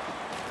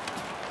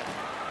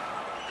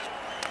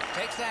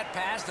 Takes that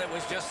pass that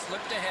was just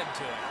slipped ahead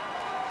to him.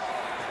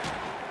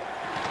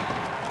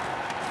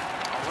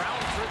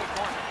 Around through the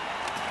corner.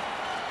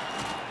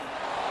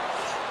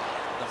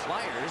 The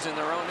Flyers in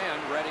their own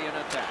end, ready in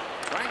attack.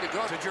 Trying to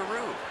go to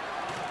Giroux.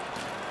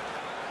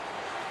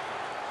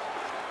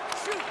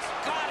 Shoots.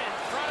 Got in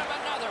front of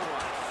another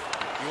one.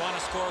 You want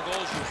to score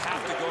goals, you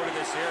have to go to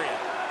this area.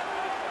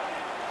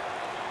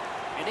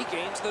 And he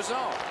gains the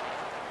zone.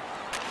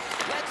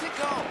 Lets it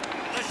go.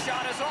 The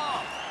shot is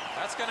off.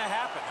 That's going to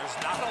happen. There's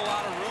not a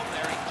lot of room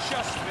there. He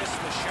just missed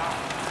the shot.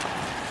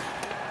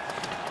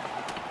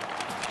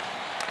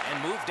 And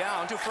moved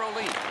down to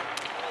Frolic.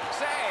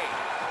 Save.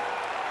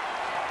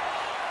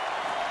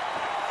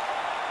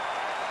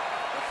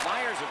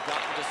 Flyers have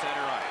gotten to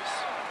center ice.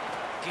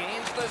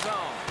 Gains the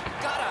zone.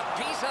 Got a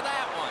piece of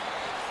that one.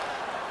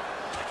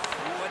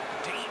 Ooh, a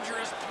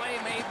dangerous play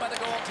made by the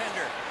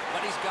goaltender.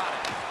 But he's got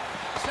it.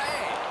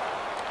 Save.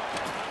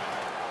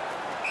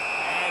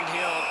 And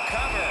he'll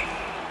cover.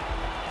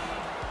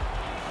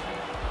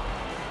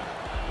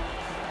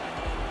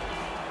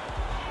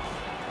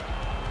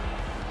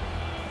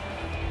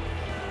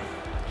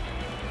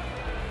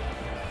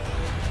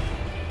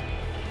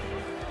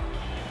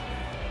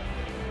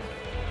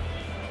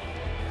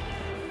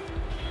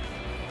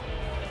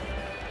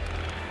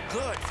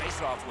 Good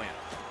face-off win.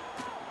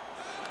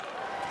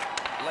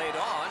 Laid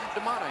on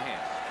to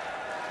Monahan.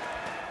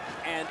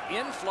 And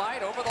in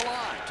flight over the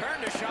line.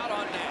 Turned a shot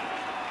on net.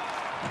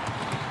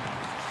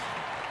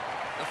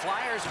 The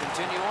Flyers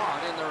continue on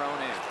in their own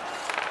end.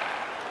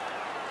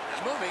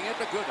 Moving it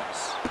to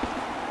Gudas.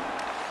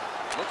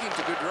 Looking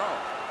to Gaudreau.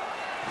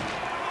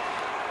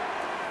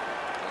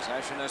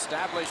 Possession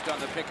established on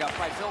the pickup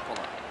by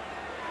Filppula.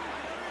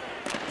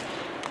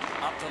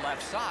 Up the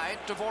left side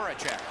to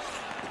Voracek.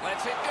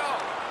 Lets it go.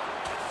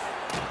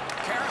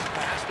 Carrot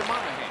pass to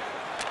Monahan.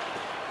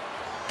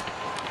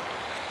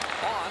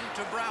 On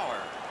to Brouwer.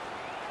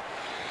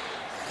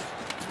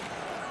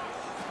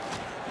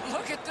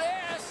 Look at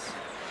this!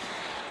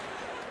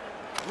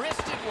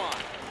 Wristed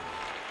one.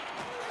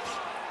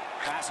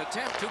 Pass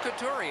attempt to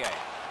Couturier.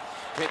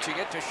 Pitching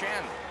it to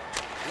Shannon.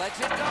 Lets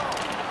it go.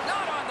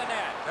 Not on the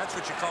net. That's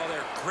what you call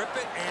there, grip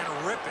it and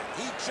rip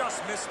it. He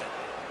just missed it.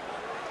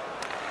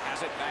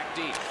 Has it back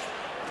deep.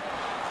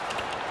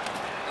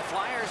 The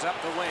Flyers up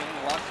the wing,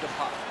 lug the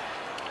puck.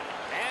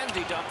 And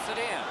he dumps it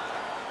in.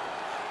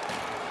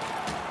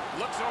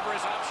 Looks over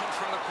his options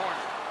from the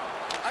corner.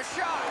 A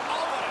shot.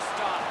 Oh, what a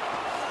stop.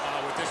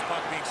 With this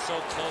puck being so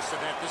close to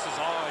that, this is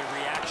all a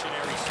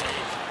reactionary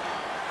save.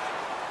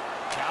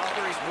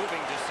 Calgary's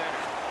moving to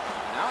center.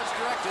 Now it's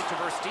directed to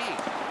Versteeg.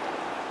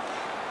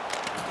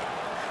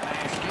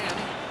 Mashed in.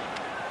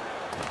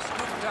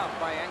 Scooped up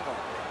by Engel.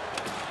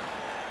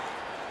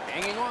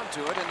 Hanging on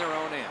to it in their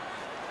own end.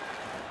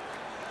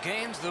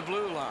 Gains the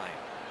blue line.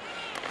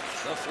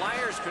 The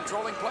Flyers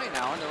controlling play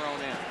now in their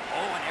own end.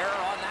 Oh, an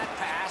error on that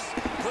pass.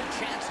 Good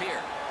chance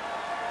here.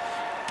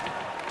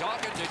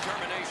 Dogged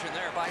determination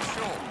there by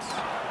Schultz.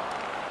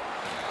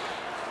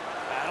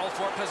 Battle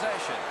for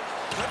possession.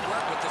 Good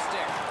work with the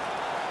stick.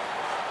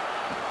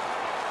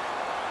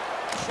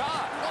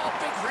 Shot. Oh,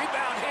 big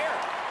rebound here.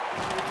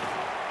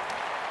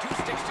 Two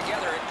sticks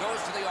together. It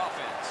goes to the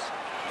offense.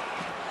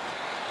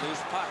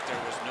 Loose puck. There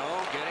was no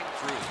getting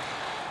through.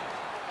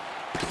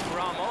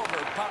 Scrum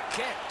over. Puck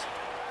kicked.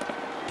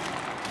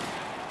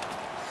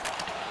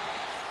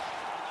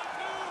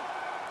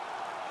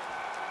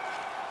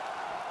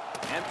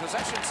 And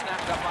possession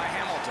snapped up by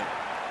Hamilton.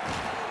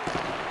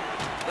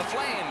 The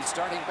Flames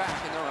starting back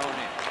in their own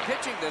end.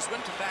 Pitching this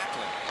one to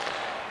Backlund.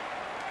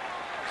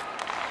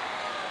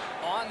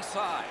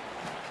 Onside.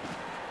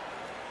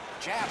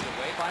 Jabbed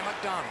away by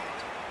McDonald.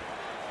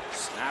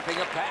 Snapping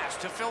a pass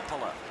to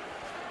Filppula.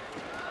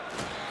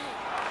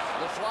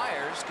 The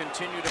Flyers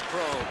continue to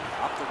probe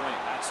up the wing.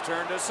 That's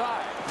turned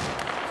aside.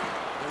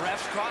 The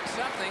refs caught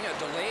something. A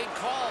delayed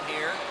call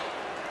here.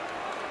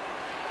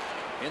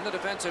 In the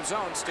defensive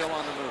zone, still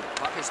on the move.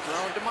 Puck is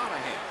thrown to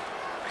Monahan.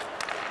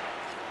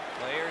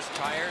 Players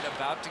tired,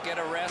 about to get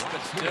a rest,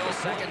 but still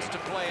seconds to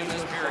play in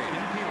this period.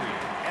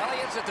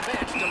 Elliott's at the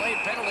bench. Delayed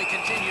penalty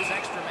continues.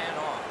 Extra man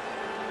on.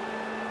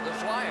 The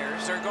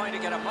Flyers are going to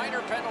get a minor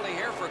penalty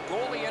here for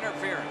goalie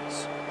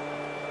interference.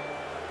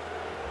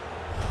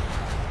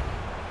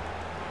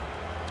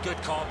 Good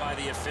call by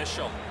the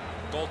official.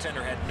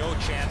 Goaltender had no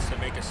chance to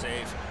make a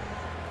save.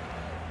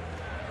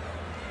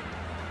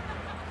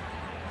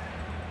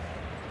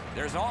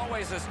 There's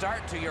always a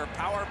start to your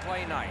power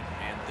play night,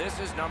 and this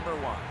is number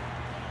one.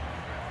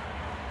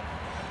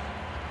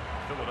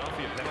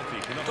 Philadelphia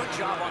penalty. Good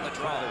job on the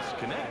draw.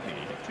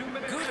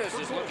 Gudas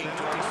is looking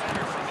towards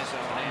center from his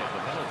own end.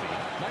 Penalty.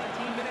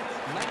 19 minutes,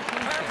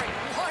 19 Perfect,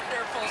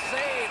 wonderful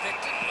save. It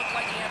didn't look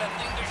like he had a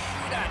thing to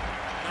shoot at.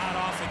 Not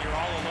often you're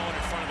all alone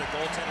in front of the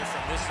goaltender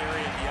from this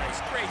area of the ice.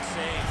 Great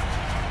save.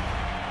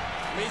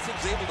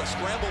 Nathan's able to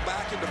scramble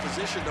back into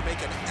position to make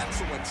an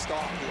excellent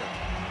stop here.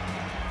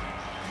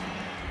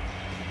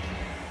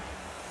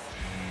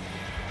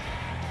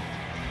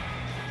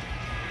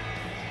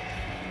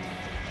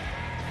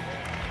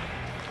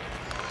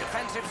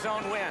 Defensive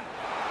zone win.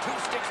 Two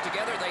sticks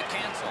together, they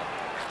cancel.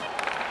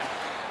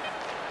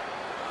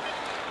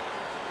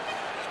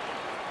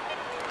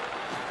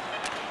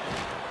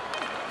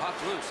 Puck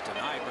loose,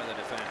 denied by the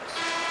defense.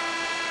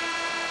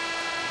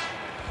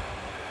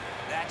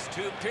 That's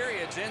two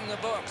periods in the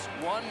books.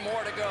 One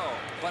more to go,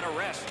 but a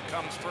rest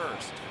comes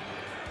first.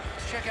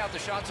 Let's check out the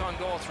shots on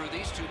goal through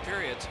these two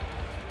periods.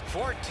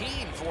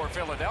 14 for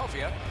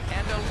Philadelphia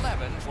and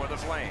 11 for the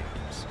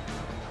Flames.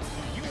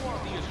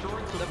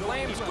 The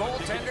Flames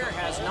goaltender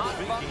has not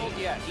buckled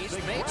yet. He's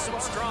made some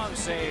strong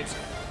saves,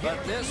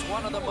 but this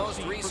one of the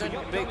most recent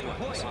big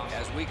ones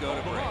as we go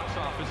to break.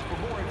 For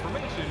more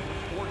information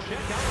or check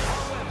out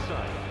our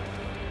website.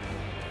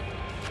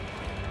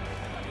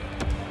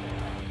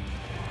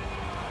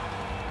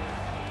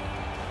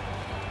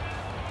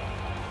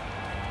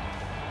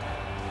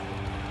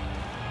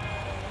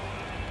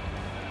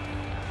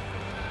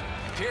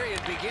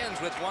 Period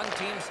begins with one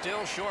team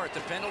still short.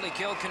 The penalty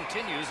kill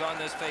continues on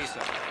this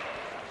faceoff.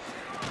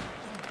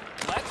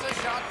 Lets a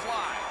shot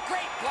fly.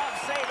 Great glove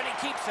save, and he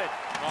keeps it.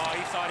 Oh,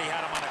 he thought he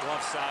had him on the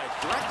glove side.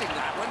 Directing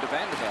that one to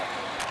Vanderbilt.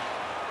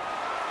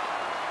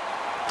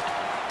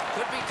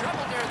 Could be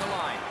trouble near the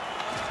line.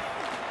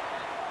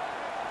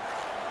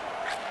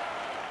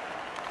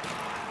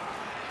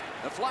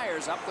 The The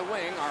Flyers up the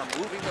wing are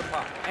moving the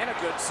puck. And a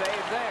good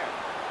save there.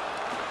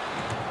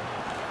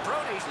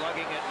 Brody's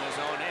lugging it in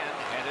his own end,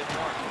 headed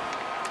north.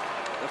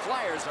 The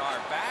Flyers are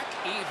back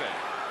even.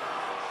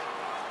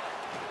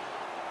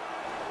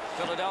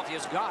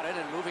 Philadelphia's got it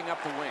and moving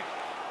up the wing.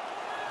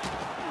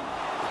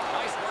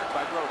 Nice work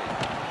by Brody.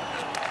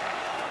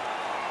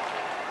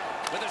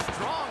 With a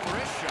strong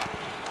wrist shot.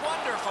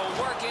 Wonderful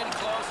work in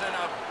close and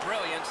a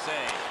brilliant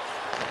save.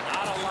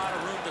 Not a lot of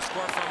room to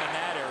score from in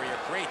that area.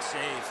 Great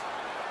save.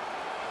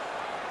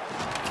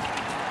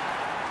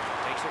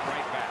 Takes it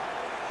right back.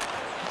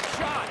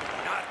 Shot,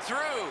 not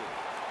through.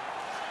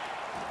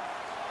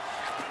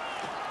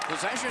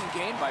 Possession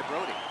gained by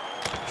Brody.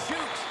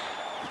 Shoots.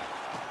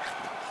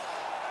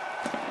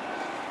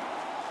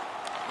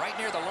 Right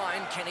near the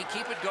line. Can he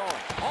keep it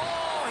going?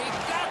 Oh, he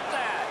got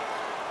that.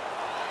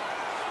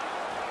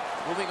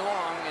 Moving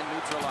along in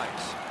neutral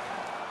ice.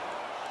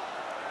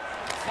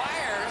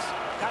 Fires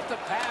got the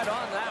pad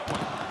on that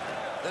one.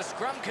 The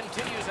scrum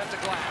continues at the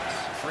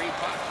glass. Free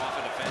puck off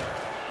a defender.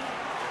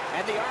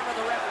 And the arm of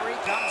the referee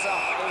comes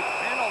up. A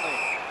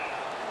penalty.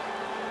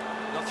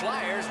 The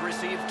Flyers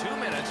receive 2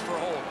 minutes for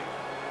holding.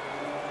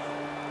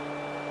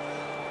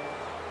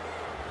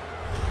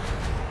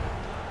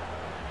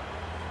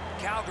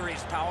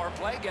 Calgary's power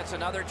play gets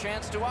another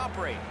chance to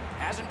operate.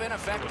 Hasn't been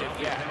effective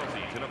yet.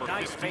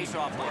 Nice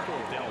face-off work.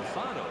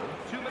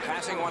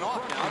 Passing one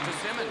off now to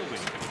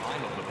Simmons.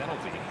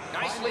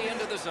 Nicely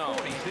into the zone.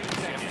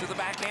 Shifts to the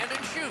backhand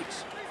and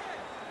shoots.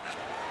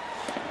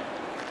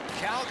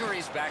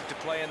 Calgary's back to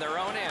play in their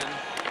own end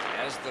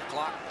as the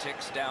clock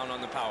ticks down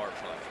on the power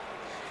play.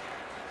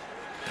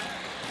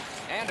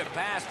 And a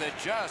pass that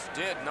just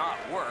did not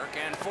work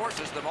and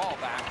forces them all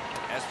back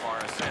as far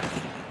as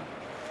center.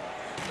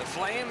 The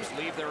Flames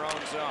leave their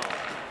own zone.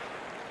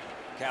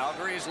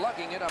 Calgary's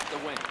lugging it up the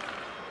wing.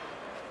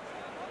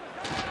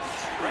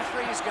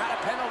 Referee's got a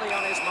penalty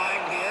on his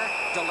mind here.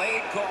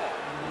 Delayed call.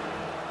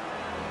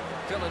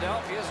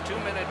 Philadelphia's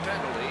 2-minute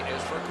penalty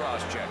is for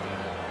cross-checking.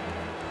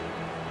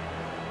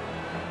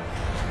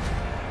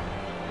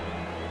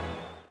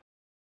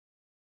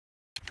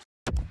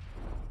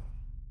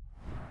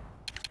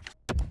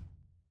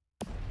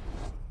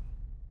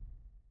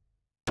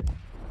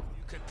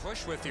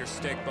 Push with your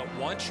stick, but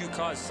once you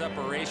cause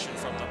separation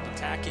from the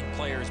attacking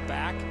player's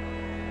back,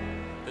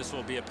 this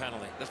will be a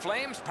penalty. The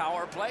Flames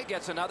power play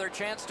gets another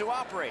chance to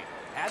operate.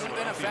 Hasn't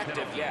been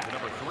effective yet.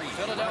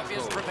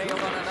 Philadelphia's prevailed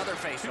on another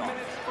faceoff.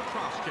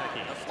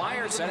 The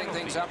Flyers setting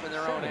things up in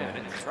their own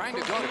end, trying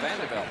to go to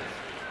Vanderbilt.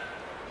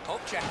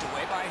 Poke checked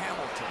away by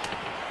Hamilton.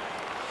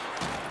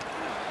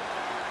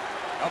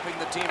 Helping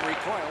the team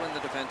recoil in the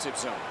defensive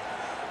zone.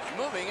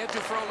 Moving it to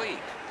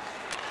Frolik.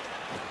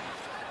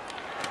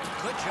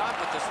 Good job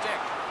with the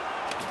stick.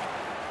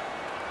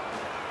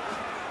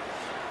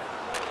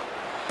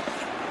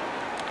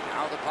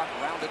 Now the puck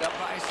rounded up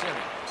by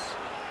Simmons.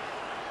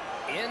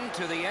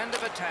 Into the end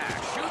of attack.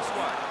 Shoots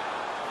one.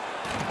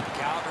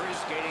 Calgary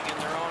skating in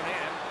their own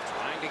end,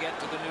 trying to get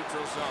to the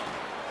neutral zone.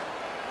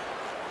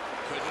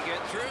 Couldn't get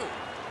through.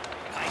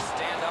 Nice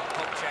stand-up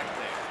poke check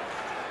there.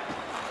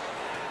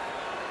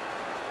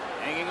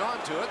 Hanging on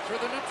to it through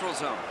the neutral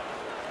zone.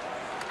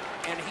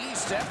 And he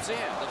steps in.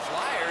 The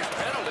Flyers'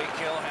 penalty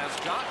kill has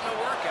gotten a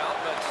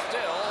workout, but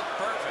still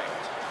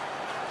perfect.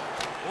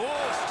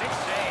 Oh, stick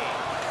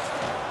save.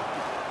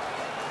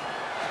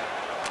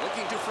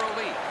 Looking to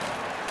Frolik.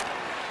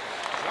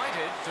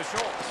 Pointed to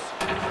Schultz.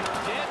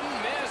 Didn't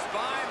miss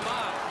by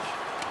much.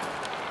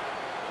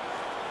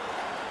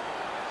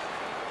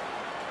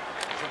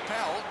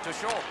 Propelled to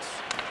Schultz.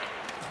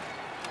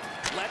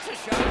 Lets a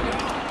shot go.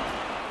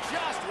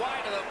 Just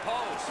wide of the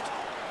post.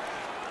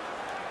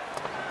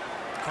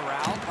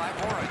 Corralled by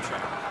Voracek.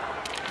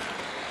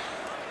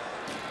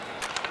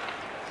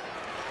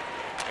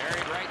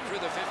 Buried right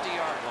through the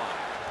 50-yard line.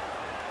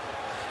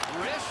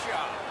 Wrist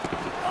shot.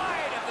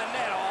 Wide of the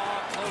net. Oh,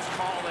 close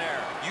call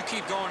there. You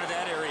keep going to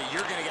that area,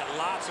 you're going to get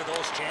lots of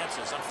those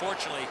chances.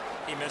 Unfortunately,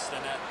 he missed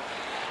the net.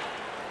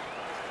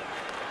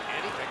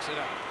 And he picks it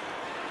up.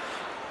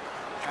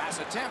 Pass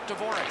attempt to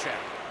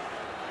Voracek.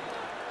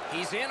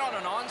 He's in on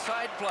an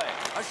onside play.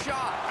 A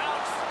shot.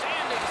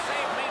 Outstanding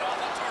save made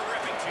off a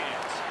terrific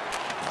chance.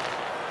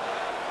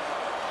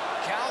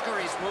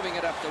 Calgary's moving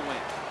it up the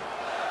wing.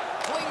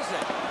 Flings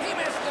it. He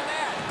missed the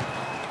net.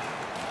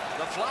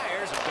 The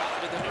Flyers have gotten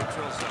to the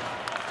neutral zone.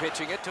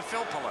 Pitching it to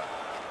Filppula.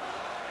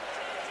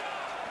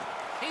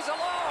 He's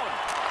alone.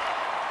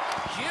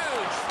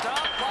 Huge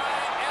stop by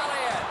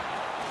Elliott.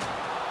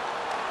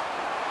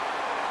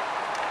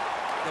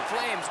 The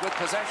Flames with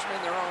possession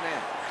in their own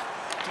end.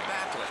 To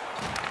Batlett.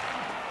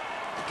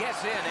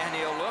 Gets in and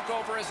he'll look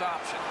over his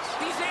options.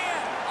 He's in.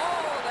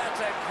 Oh, that's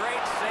a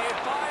great save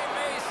by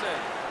Mason.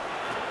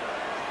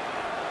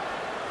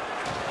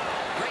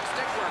 Great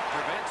stick work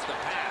prevents the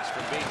pass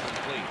from being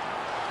complete.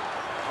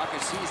 Puck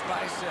is seized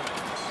by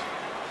Simmons.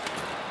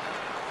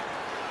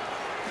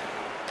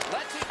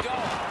 Lets it go.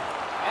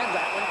 And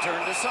that one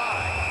turned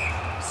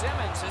aside.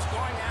 Simmons is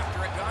going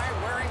after a guy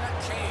wearing a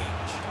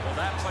change. Well,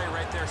 that play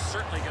right there is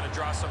certainly going to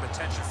draw some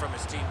attention from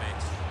his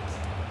teammates.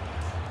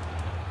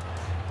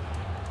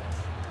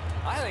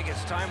 I think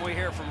it's time we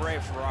hear from Ray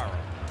Ferraro.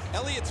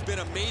 Elliott's been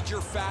a major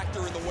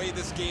factor in the way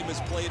this game has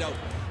played out.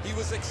 He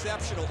was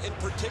exceptional, in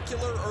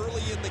particular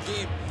early in the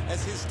game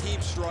as his team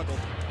struggled.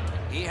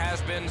 He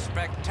has been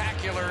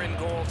spectacular in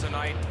goal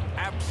tonight.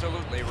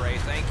 Absolutely, Ray.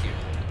 Thank you.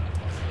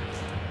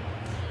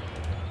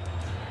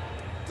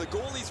 The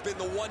goalie's been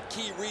the one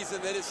key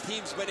reason that his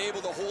team's been able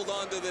to hold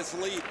on to this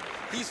lead.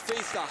 He's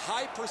faced a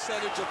high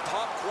percentage of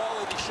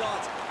top-quality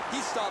shots.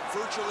 He stopped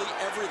virtually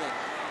everything.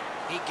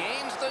 He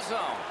gains the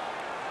zone.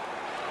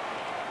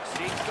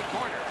 Seeks the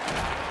corner.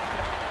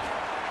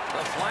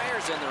 The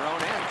Flyers in their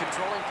own end,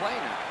 controlling play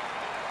now.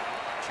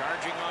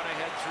 Charging on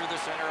ahead through the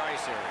center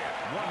ice area.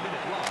 1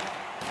 minute left.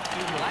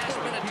 Last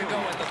minute to go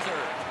in the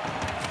third.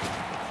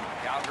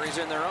 Calgary's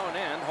in their own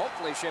end,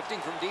 hopefully shifting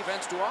from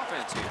defense to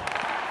offense here.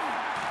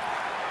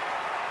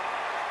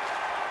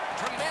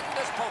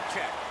 Tremendous poke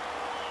check.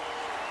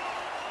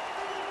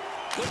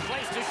 Good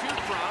place to shoot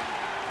from.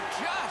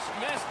 Just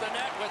missed the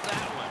net with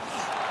that one.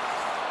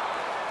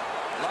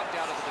 Lucked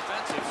out of the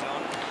defensive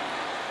zone.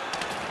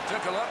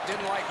 Took a look,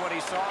 didn't like what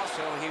he saw,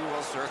 so he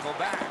will circle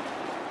back.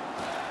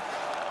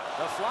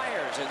 The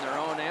Flyers in their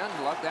own end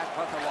lugged that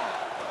puck along.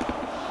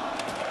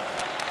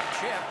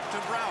 Chip to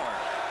Brouwer.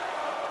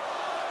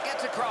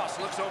 Gets across,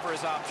 looks over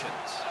his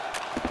options.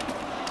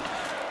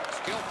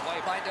 Skill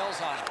play by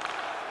Delzano.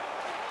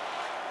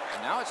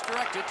 And now it's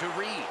directed to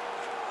Reed.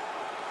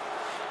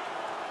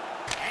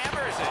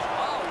 Hammers it.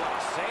 Oh, what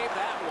a save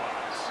that was.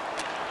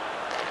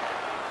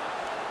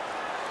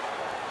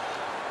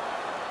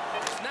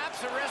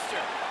 Snaps a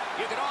wrister.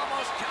 You could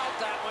almost count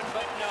that one,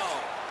 but no.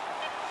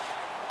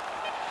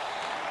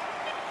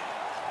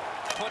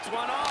 Puts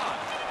one on.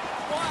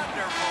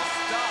 Wonderful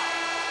stop.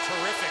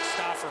 Terrific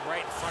stop from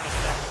right in front of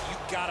the net.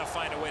 You've got to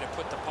find a way to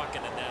put the puck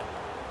in the net.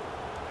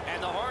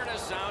 And the horn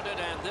is sounded,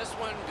 and this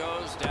one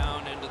goes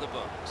down into the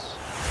books.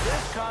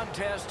 This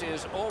contest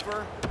is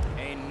over.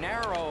 A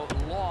narrow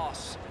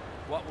loss.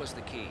 What was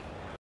the key?